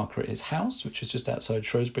called Barker at his house, which was just outside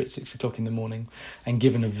Shrewsbury at 6 o'clock in the morning, and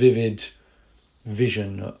given a vivid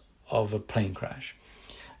vision of a plane crash,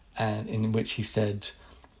 and in which he said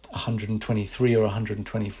 123 or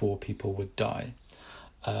 124 people would die.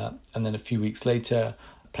 And then a few weeks later,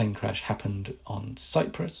 a plane crash happened on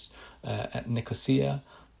Cyprus at Nicosia,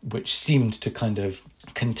 which seemed to kind of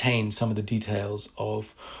contain some of the details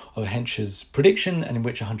of Hencher's prediction, and in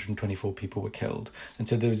which 124 people were killed. And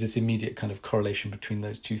so there was this immediate kind of correlation between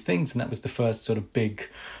those two things, and that was the first sort of big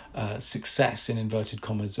success, in inverted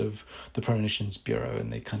commas, of the Premonitions Bureau,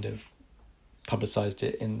 and they kind of publicised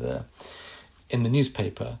it in the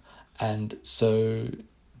newspaper. And so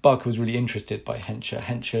Barker was really interested by Hencher.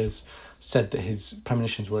 Hencher's said that his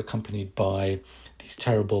premonitions were accompanied by these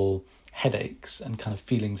terrible headaches and kind of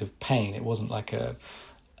feelings of pain. It wasn't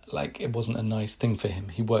it wasn't a nice thing for him.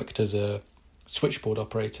 He worked as a switchboard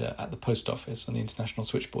operator at the post office on the international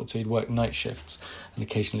switchboard, so he'd work night shifts and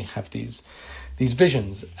occasionally have these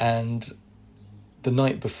visions. And the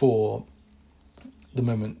night before the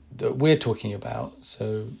moment that we're talking about,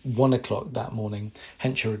 so 1 o'clock that morning,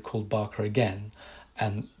 Hencher had called Barker again,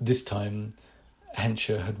 and this time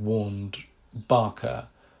Hencher had warned Barker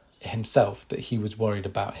himself that he was worried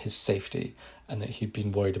about his safety, and that he'd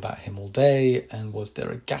been worried about him all day, and was there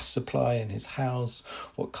a gas supply in his house,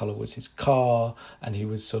 what colour was his car, and he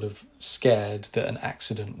was sort of scared that an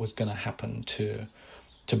accident was going to happen to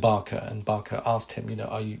Barker. And Barker asked him,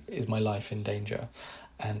 is my life in danger?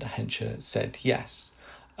 And Hencher said yes.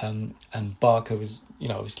 And Barker was,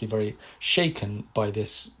 obviously very shaken by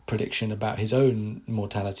this prediction about his own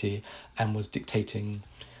mortality, and was dictating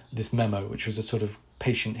this memo, which was a sort of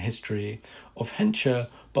patient history of Hencher,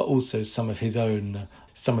 but also some of his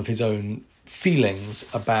own feelings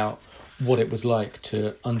about what it was like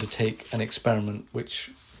to undertake an experiment which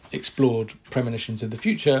explored premonitions of the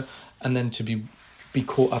future, and then to be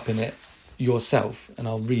caught up in it yourself. And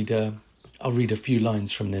I'll read a few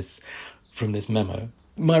lines from this memo.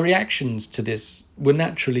 My reactions to this were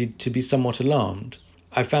naturally to be somewhat alarmed.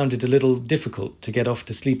 I found it a little difficult to get off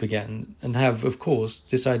to sleep again, and have, of course,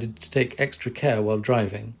 decided to take extra care while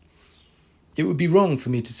driving. It would be wrong for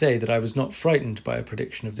me to say that I was not frightened by a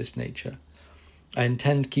prediction of this nature. I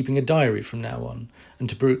intend keeping a diary from now on, and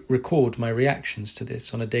to record my reactions to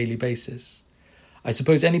this on a daily basis. I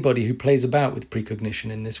suppose anybody who plays about with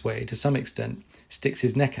precognition in this way, to some extent, sticks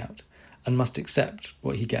his neck out, and must accept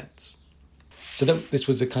what he gets. So this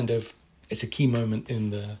was it's a key moment in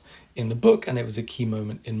the book, and it was a key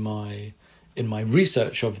moment in my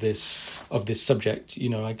research of this subject.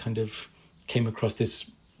 I kind of came across this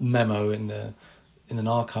memo in an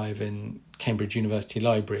archive in Cambridge University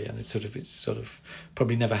Library, and it's sort of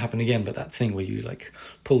probably never happen again, but that thing where you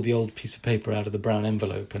pulled the old piece of paper out of the brown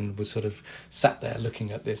envelope and was sort of sat there looking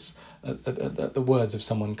at this at the words of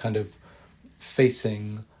someone kind of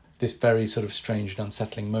facing this very sort of strange and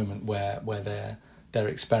unsettling moment where their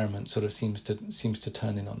experiment sort of seems to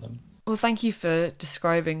turn in on them. Well, thank you for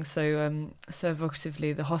describing so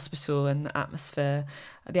evocatively the hospital and the atmosphere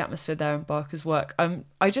there in Barker's work.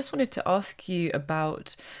 I just wanted to ask you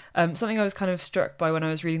about something I was kind of struck by when I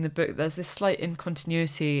was reading the book. There's this slight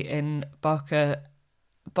incontinuity in Barker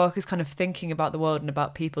Barker's kind of thinking about the world and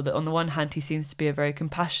about people, that on the one hand he seems to be a very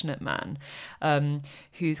compassionate man,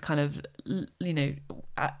 who's kind of,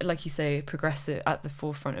 like you say, progressive, at the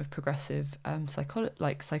forefront of progressive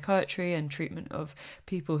psychiatry and treatment of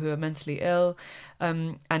people who are mentally ill,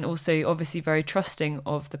 and also obviously very trusting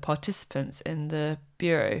of the participants in the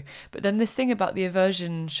bureau. But then this thing about the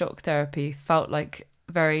aversion shock therapy felt like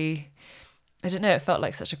very, I don't know, it felt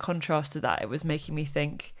like such a contrast to that. It was making me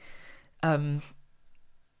think,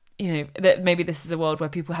 that maybe this is a world where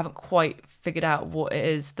people haven't quite figured out what it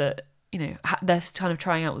is that, they're kind of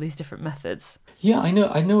trying out all these different methods. Yeah, I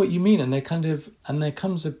know what you mean. And there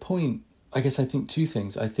comes a point, I guess I think two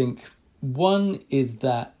things. I think one is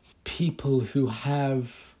that people who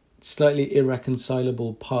have slightly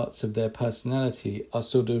irreconcilable parts of their personality are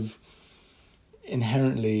sort of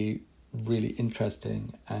inherently really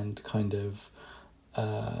interesting and kind of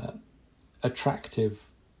attractive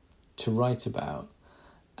to write about.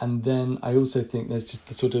 And then I also think there's just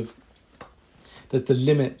there's the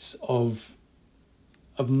limits of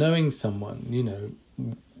knowing someone,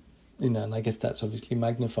 and I guess that's obviously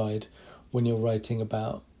magnified when you're writing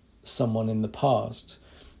about someone in the past.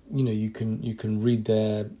 You can read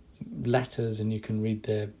their letters and you can read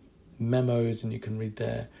their memos and you can read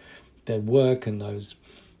their work. And I was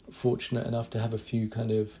fortunate enough to have a few kind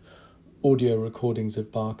of audio recordings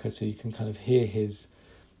of Barker, so you can kind of hear his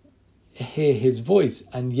voice,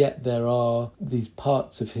 and yet there are these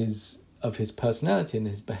parts of his personality and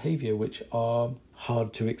his behavior which are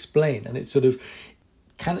hard to explain. And it's sort of,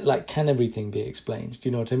 can everything be explained? Do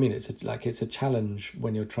you know what I mean? It's a challenge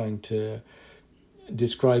when you're trying to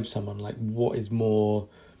describe someone, like what is more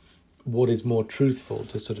truthful,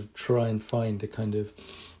 to sort of try and find a kind of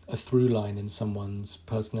a through line in someone's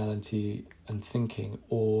personality and thinking,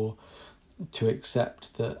 or to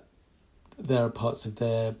accept that there are parts of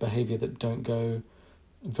their behaviour that don't go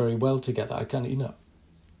very well together. I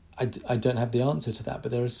don't have the answer to that,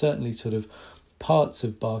 but there are certainly sort of parts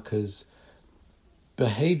of Barker's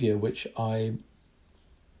behaviour which I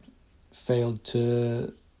failed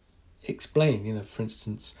to explain. For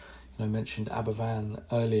instance, I mentioned Aberfan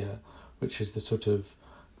earlier, which is the sort of,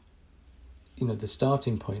 the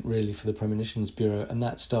starting point really for the Premonitions Bureau, and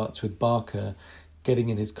that starts with Barker getting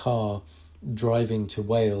in his car, driving to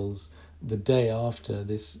Wales the day after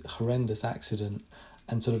this horrendous accident,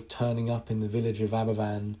 and sort of turning up in the village of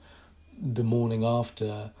Aberfan the morning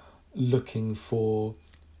after, looking for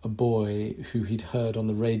a boy who he'd heard on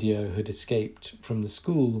the radio had escaped from the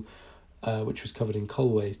school, which was covered in coal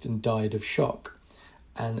waste, and died of shock,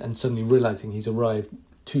 and suddenly realising he's arrived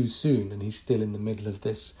too soon and he's still in the middle of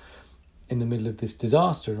this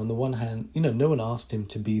disaster. And on the one hand, no one asked him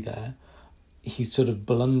to be there. He's sort of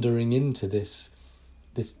blundering into this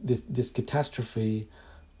catastrophe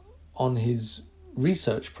on his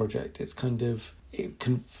research project. It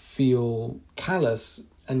can feel callous,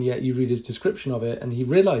 and yet you read his description of it and he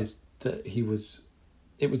realised that it was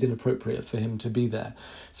inappropriate for him to be there.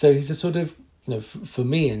 So he's a sort of, for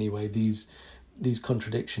me anyway, these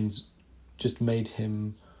contradictions just made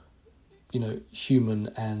him, human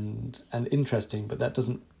and interesting, but that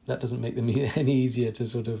doesn't make them any easier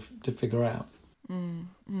to figure out.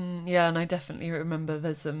 Yeah, and I definitely remember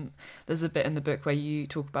there's a bit in the book where you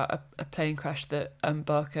talk about a plane crash that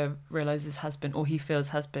Barker realizes he feels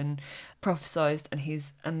has been prophesized,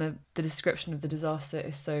 and the description of the disaster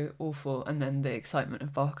is so awful, and then the excitement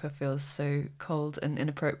of Barker feels so cold and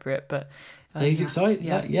inappropriate. But he's excited.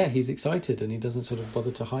 Yeah, he's excited, and he doesn't sort of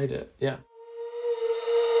bother to hide it. Yeah.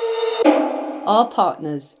 Our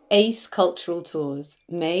partners, Ace Cultural Tours,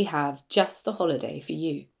 may have just the holiday for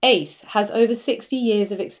you. Ace has over 60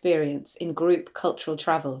 years of experience in group cultural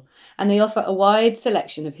travel, and they offer a wide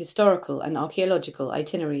selection of historical and archaeological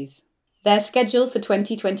itineraries. Their schedule for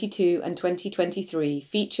 2022 and 2023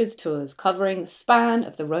 features tours covering the span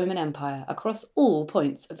of the Roman Empire across all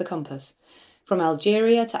points of the compass, from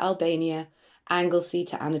Algeria to Albania, Anglesey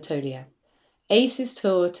to Anatolia. Ace's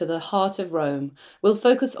tour to the heart of Rome will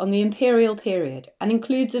focus on the imperial period and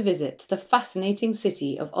includes a visit to the fascinating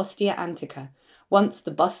city of Ostia Antica, once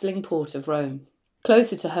the bustling port of Rome.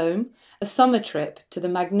 Closer to home, a summer trip to the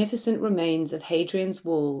magnificent remains of Hadrian's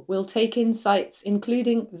Wall will take in sites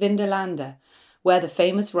including Vindolanda, where the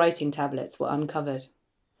famous writing tablets were uncovered.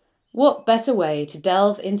 What better way to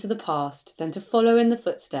delve into the past than to follow in the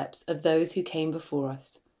footsteps of those who came before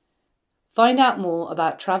us? Find out more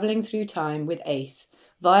about travelling through time with Ace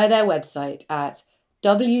via their website at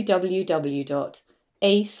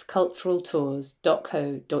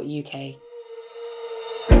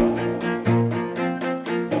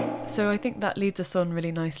www.aceculturaltours.co.uk. So I think that leads us on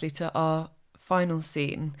really nicely to our final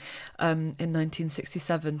scene in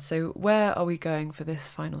 1967. So where are we going for this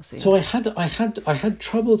final scene? So I had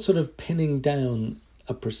trouble sort of pinning down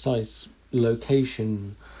a precise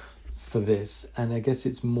location for this, and I guess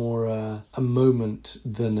it's more a moment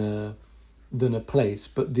than a place.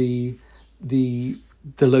 But the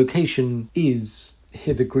location is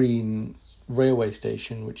Hither Green railway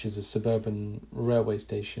station, which is a suburban railway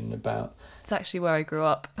station about... It's actually where I grew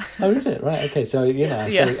up. Oh, is it? Right, okay, so, Yeah.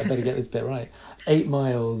 I better get this bit right. 8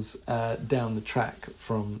 miles down the track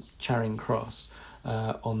from Charing Cross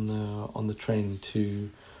on the train to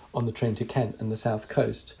Kent and the south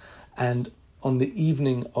coast. And on the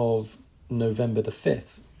evening of November the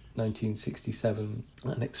 5th, 1967,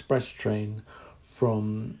 an express train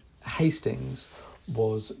from Hastings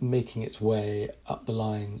was making its way up the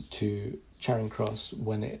line to Charing Cross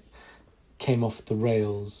when it came off the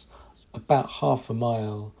rails about half a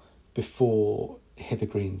mile before Hither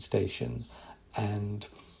Green station and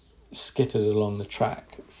skittered along the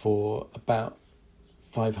track for about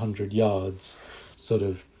 500 yards, sort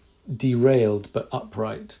of derailed but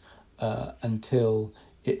upright, until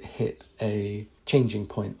it hit a changing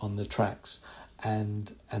point on the tracks,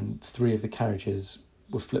 and 3 of the carriages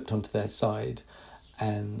were flipped onto their side,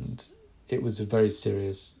 and it was a very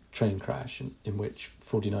serious train crash in which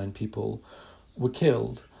 49 people were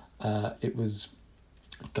killed. It was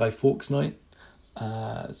Guy Fawkes night,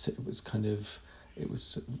 so it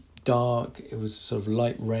was dark, it was sort of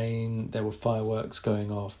light rain, there were fireworks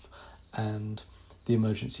going off, and the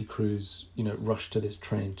emergency crews, rushed to this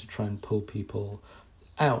train to try and pull people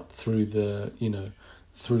out through the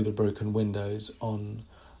broken windows on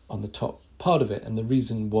the top part of it. And the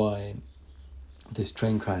reason why this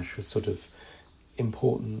train crash was sort of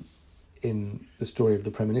important in the story of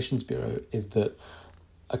the Premonitions Bureau is that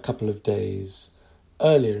a couple of days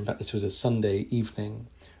earlier, in fact this was a Sunday evening,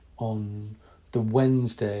 on the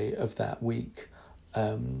Wednesday of that week,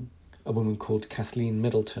 a woman called Kathleen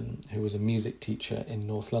Middleton, who was a music teacher in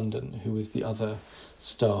North London, who was the other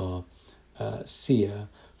star seer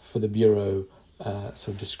for the Bureau, sort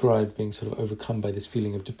of described being sort of overcome by this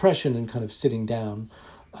feeling of depression and kind of sitting down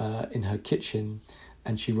in her kitchen,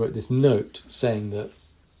 and she wrote this note saying that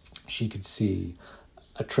she could see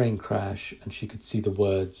a train crash and she could see the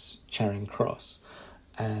words Charing Cross,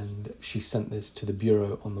 and she sent this to the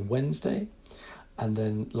Bureau on the Wednesday, and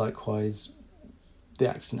then likewise the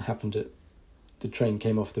accident happened the train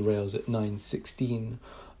came off the rails at 9:16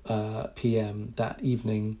 p.m. that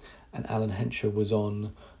evening, and Alan Henshaw was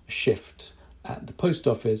on a shift at the post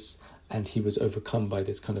office, and he was overcome by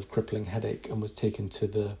this kind of crippling headache and was taken to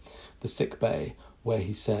the sick bay, where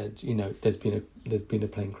he said, there's been a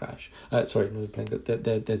plane crash. Sorry, not a plane, but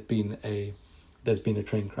there's been a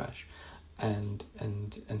train crash, and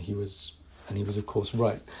he was of course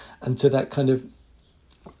right. And so that kind of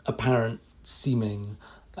apparent seeming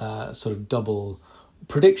sort of double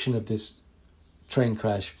prediction of this train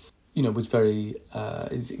crash, was very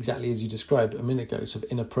is exactly as you described a minute ago, sort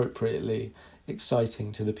of inappropriately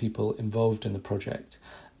exciting to the people involved in the project.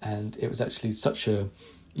 And it was actually such a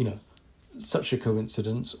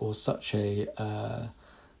coincidence, or such a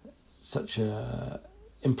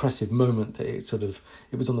impressive moment, that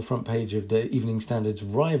it was on the front page of the Evening Standard's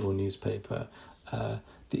rival newspaper, the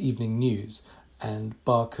Evening News, and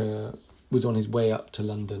Barker was on his way up to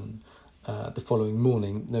London the following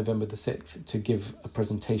morning, November the 6th, to give a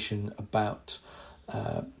presentation about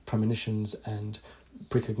premonitions and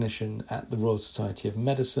precognition at the Royal Society of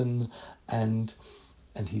Medicine, and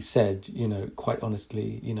he said, quite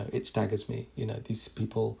honestly, it staggers me. These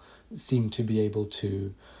people seem to be able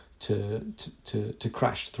to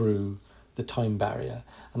crash through the time barrier.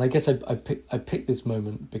 And I guess I picked this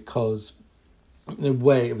moment because, in a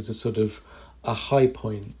way, it was a sort of a high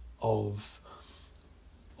point of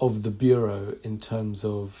the Bureau in terms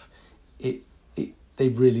of it. They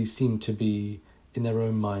really seem to be, in their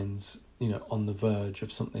own minds, on the verge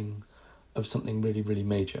of something really, really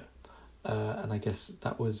major. And I guess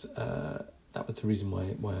that was the reason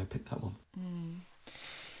why I picked that one.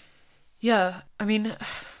 Yeah, I mean,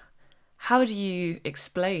 how do you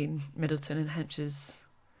explain Middleton and Henshaw's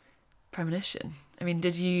premonition? I mean,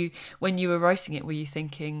 when you were writing it, were you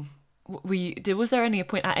thinking, was there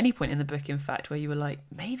at any point in the book, in fact, where you were like,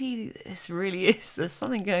 maybe this really is, there's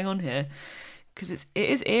something going on here? Because it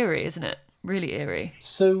is eerie, isn't it? Really eerie.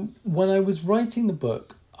 So when I was writing the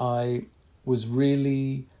book, I was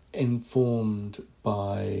really informed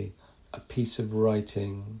by a piece of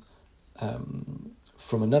writing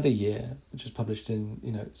from another year, which was published in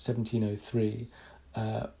 1703,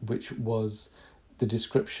 which was the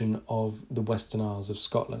description of the Western Isles of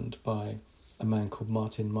Scotland by a man called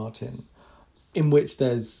Martin Martin. in which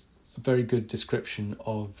there's a very good description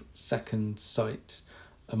of second sight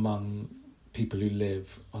among people who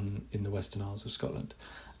live in the Western Isles of Scotland.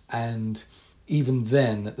 And even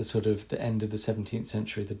then, at the sort of the end of the 17th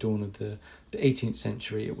century, the dawn of the 18th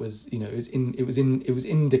century, it was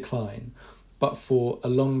in decline. But for a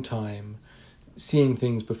long time, seeing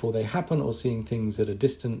things before they happen, or seeing things at a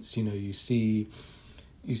distance, you see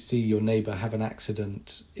your neighbour have an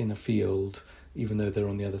accident in a field, even though they're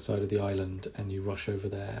on the other side of the island, and you rush over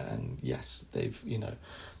there, and yes,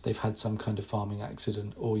 they've had some kind of farming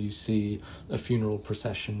accident. Or you see a funeral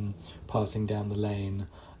procession passing down the lane,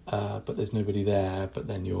 but there's nobody there, but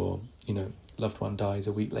then your loved one dies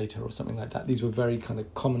a week later or something like that. These were very kind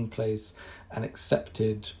of commonplace and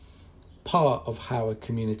accepted part of how a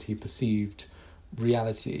community perceived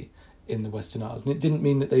reality in the Western Isles. And it didn't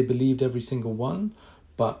mean that they believed every single one,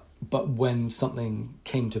 but when something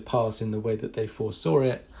came to pass in the way that they foresaw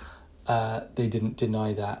it, they didn't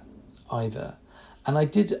deny that either. And I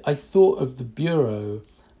thought of the Bureau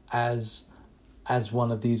as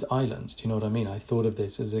one of these islands. Do you know what I mean? I thought of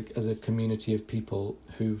this as a community of people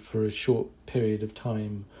who, for a short period of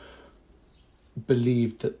time,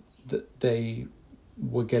 believed that they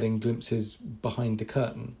were getting glimpses behind the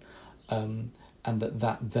curtain, and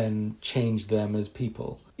that then changed them as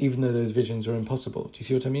people, even though those visions are impossible. Do you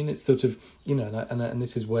see what I mean? It's sort of, and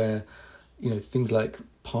this is where, things like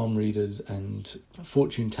palm readers and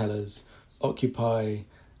fortune tellers occupy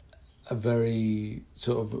a very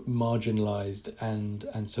sort of marginalised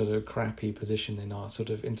and sort of crappy position in our sort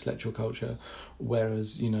of intellectual culture,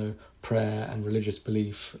 whereas, prayer and religious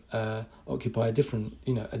belief occupy a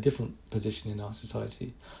different position in our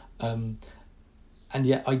society. And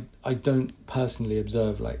yet I don't personally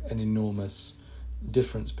observe like an enormous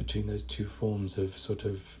difference between those two forms of sort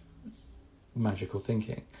of magical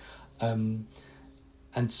thinking. And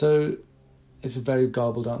so it's a very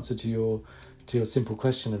garbled answer to your simple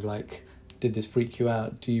question of like, did this freak you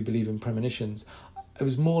out? Do you believe in premonitions? It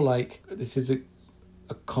was more like, this is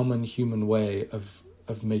a common human way of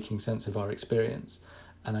making sense of our experience.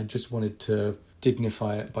 And I just wanted to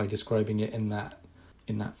dignify it by describing it in that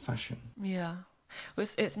fashion. Yeah. Well,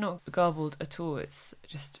 it's not garbled at all. It's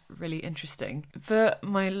just really interesting. For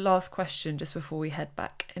my last question, just before we head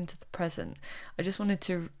back into the present, I just wanted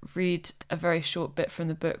to read a very short bit from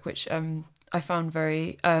the book, which I found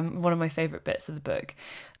very one of my favourite bits of the book.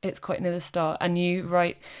 It's quite near the start, and you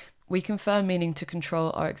write, "We confer meaning to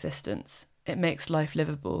control our existence. It makes life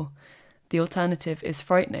livable. The alternative is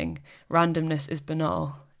frightening. Randomness is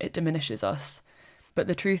banal. It diminishes us. But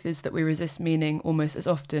the truth is that we resist meaning almost as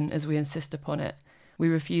often as we insist upon it. We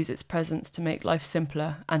refuse its presence to make life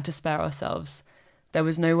simpler and to spare ourselves. There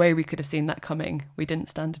was no way we could have seen that coming. We didn't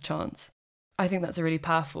stand a chance." I think that's a really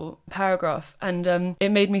powerful paragraph. And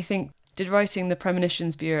it made me think, did writing the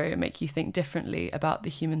Premonitions Bureau make you think differently about the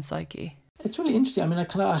human psyche? It's really interesting. I mean,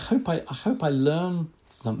 I hope I learned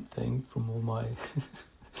something from all my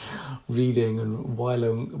reading and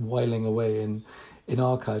whiling away in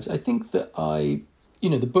archives. I think that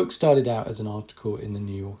the book started out as an article in the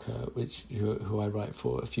New Yorker, who I write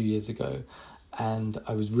for a few years ago, and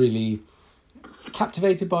I was really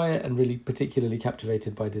captivated by it, and really particularly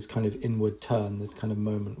captivated by this kind of inward turn, this kind of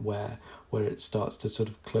moment where it starts to sort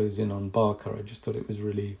of close in on Barker. I just thought it was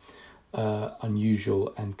really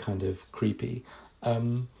unusual and kind of creepy.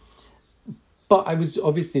 But I was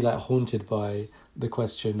obviously like haunted by the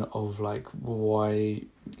question of like why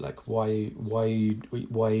are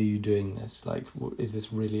you doing this? Like, is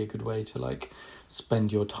this really a good way to like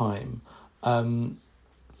spend your time?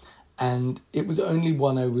 And it was only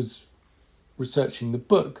when I was researching the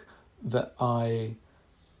book that I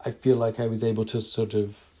feel like I was able to sort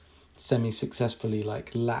of semi-successfully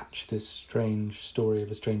like latch this strange story of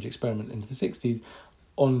a strange experiment into the 60s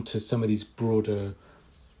onto some of these broader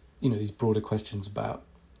questions about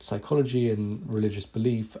psychology and religious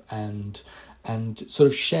belief and sort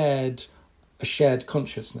of a shared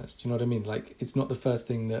consciousness. Do you know what I mean? Like, it's not the first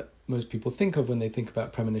thing that most people think of when they think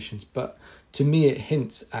about premonitions, but to me it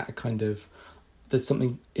hints at a kind of, there's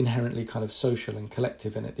something inherently kind of social and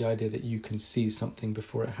collective in it. The idea that you can see something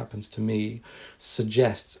before it happens to me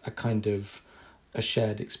suggests a kind of a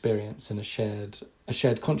shared experience and a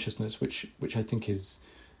shared consciousness, which I think is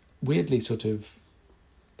weirdly sort of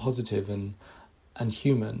positive and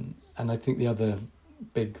human. And I think the other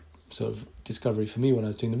big sort of discovery for me when I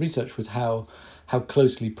was doing the research was how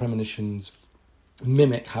closely premonitions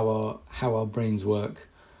mimic how our brains work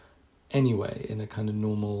anyway, in a kind of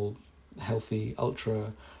normal, healthy,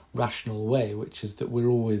 ultra rational way, which is that we're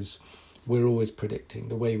always predicting.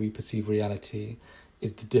 The way we perceive reality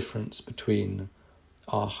is the difference between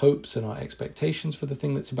our hopes and our expectations for the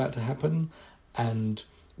thing that's about to happen and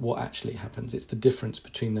what actually happens. It's the difference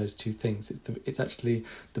between those two things. It's actually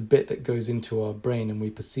the bit that goes into our brain and we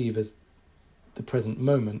perceive as the present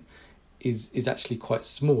moment is actually quite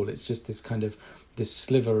small. It's just this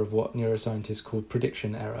sliver of what neuroscientists call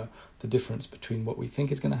prediction error, the difference between what we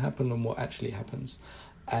think is going to happen and what actually happens.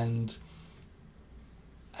 And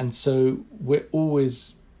so we're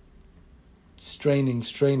always straining.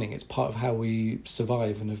 It's part of how we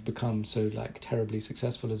survive and have become so terribly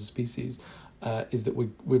successful as a species, is that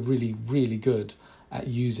we're really, really good at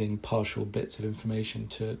using partial bits of information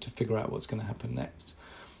to figure out what's going to happen next.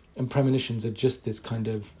 And premonitions are just this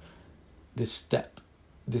step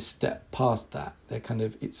past that. They're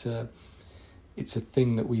it's a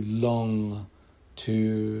thing that we long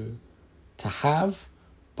to have,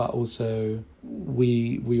 but also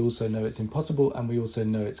we also know it's impossible, and we also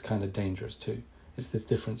know it's kind of dangerous too. It's this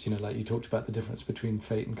difference, like you talked about the difference between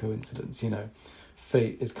fate and coincidence.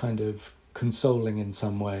 Fate is kind of consoling in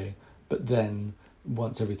some way, but then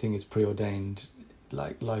once everything is preordained,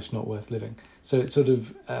 life's not worth living. So it's sort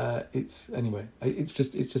of it's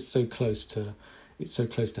just so close to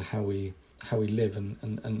how we live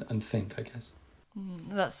and think, I guess.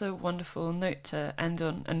 That's a wonderful note to end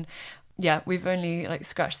on. And yeah, we've only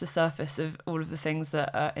scratched the surface of all of the things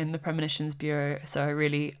that are in the Premonitions Bureau, so I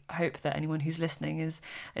really hope that anyone who's listening is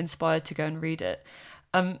inspired to go and read it.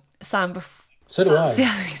 Sam, so do I.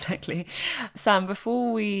 Yeah, exactly. Sam,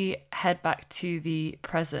 before we head back to the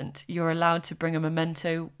present, you're allowed to bring a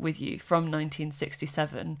memento with you from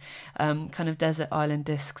 1967, kind of Desert Island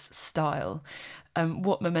Discs style.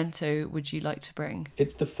 What memento would you like to bring?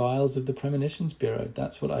 It's the files of the Premonitions Bureau.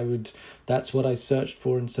 That's what I searched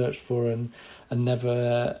for and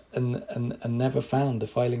never found. The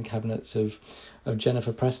filing cabinets of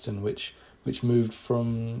Jennifer Preston, which moved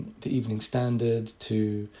from the Evening Standard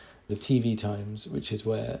to the TV Times, which is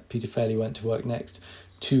where Peter Fairley went to work next,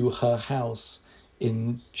 to her house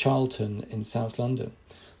in Charlton in South London,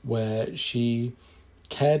 where she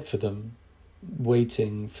cared for them,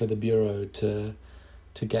 waiting for the Bureau to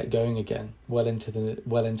get going again, well into the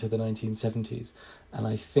 1970s. And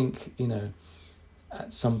I think,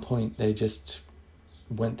 at some point they just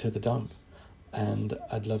went to the dump. And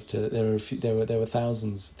I'd love to. There were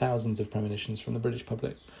thousands of premonitions from the British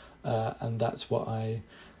public, and that's what I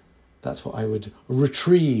would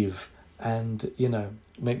retrieve and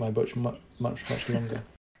make my book much longer.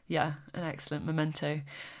 Yeah, an excellent memento.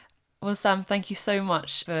 Well, Sam, thank you so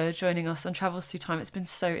much for joining us on Travels Through Time. It's been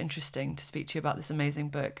so interesting to speak to you about this amazing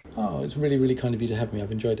book. Oh, it's really, really kind of you to have me.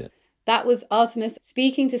 I've enjoyed it. That was Artemis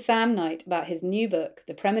speaking to Sam Knight about his new book,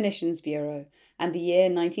 The Premonitions Bureau, and the year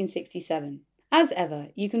 1967. As ever,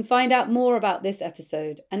 you can find out more about this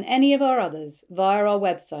episode and any of our others via our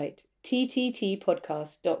website,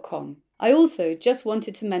 tttpodcast.com. I also just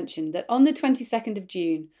wanted to mention that on the 22nd of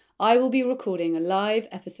June, I will be recording a live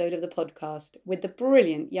episode of the podcast with the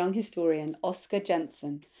brilliant young historian Oscar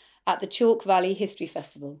Jensen at the Chalk Valley History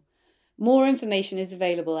Festival. More information is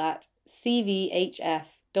available at cvhf.org.uk.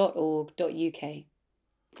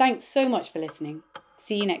 Thanks so much for listening.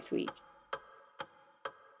 See you next week.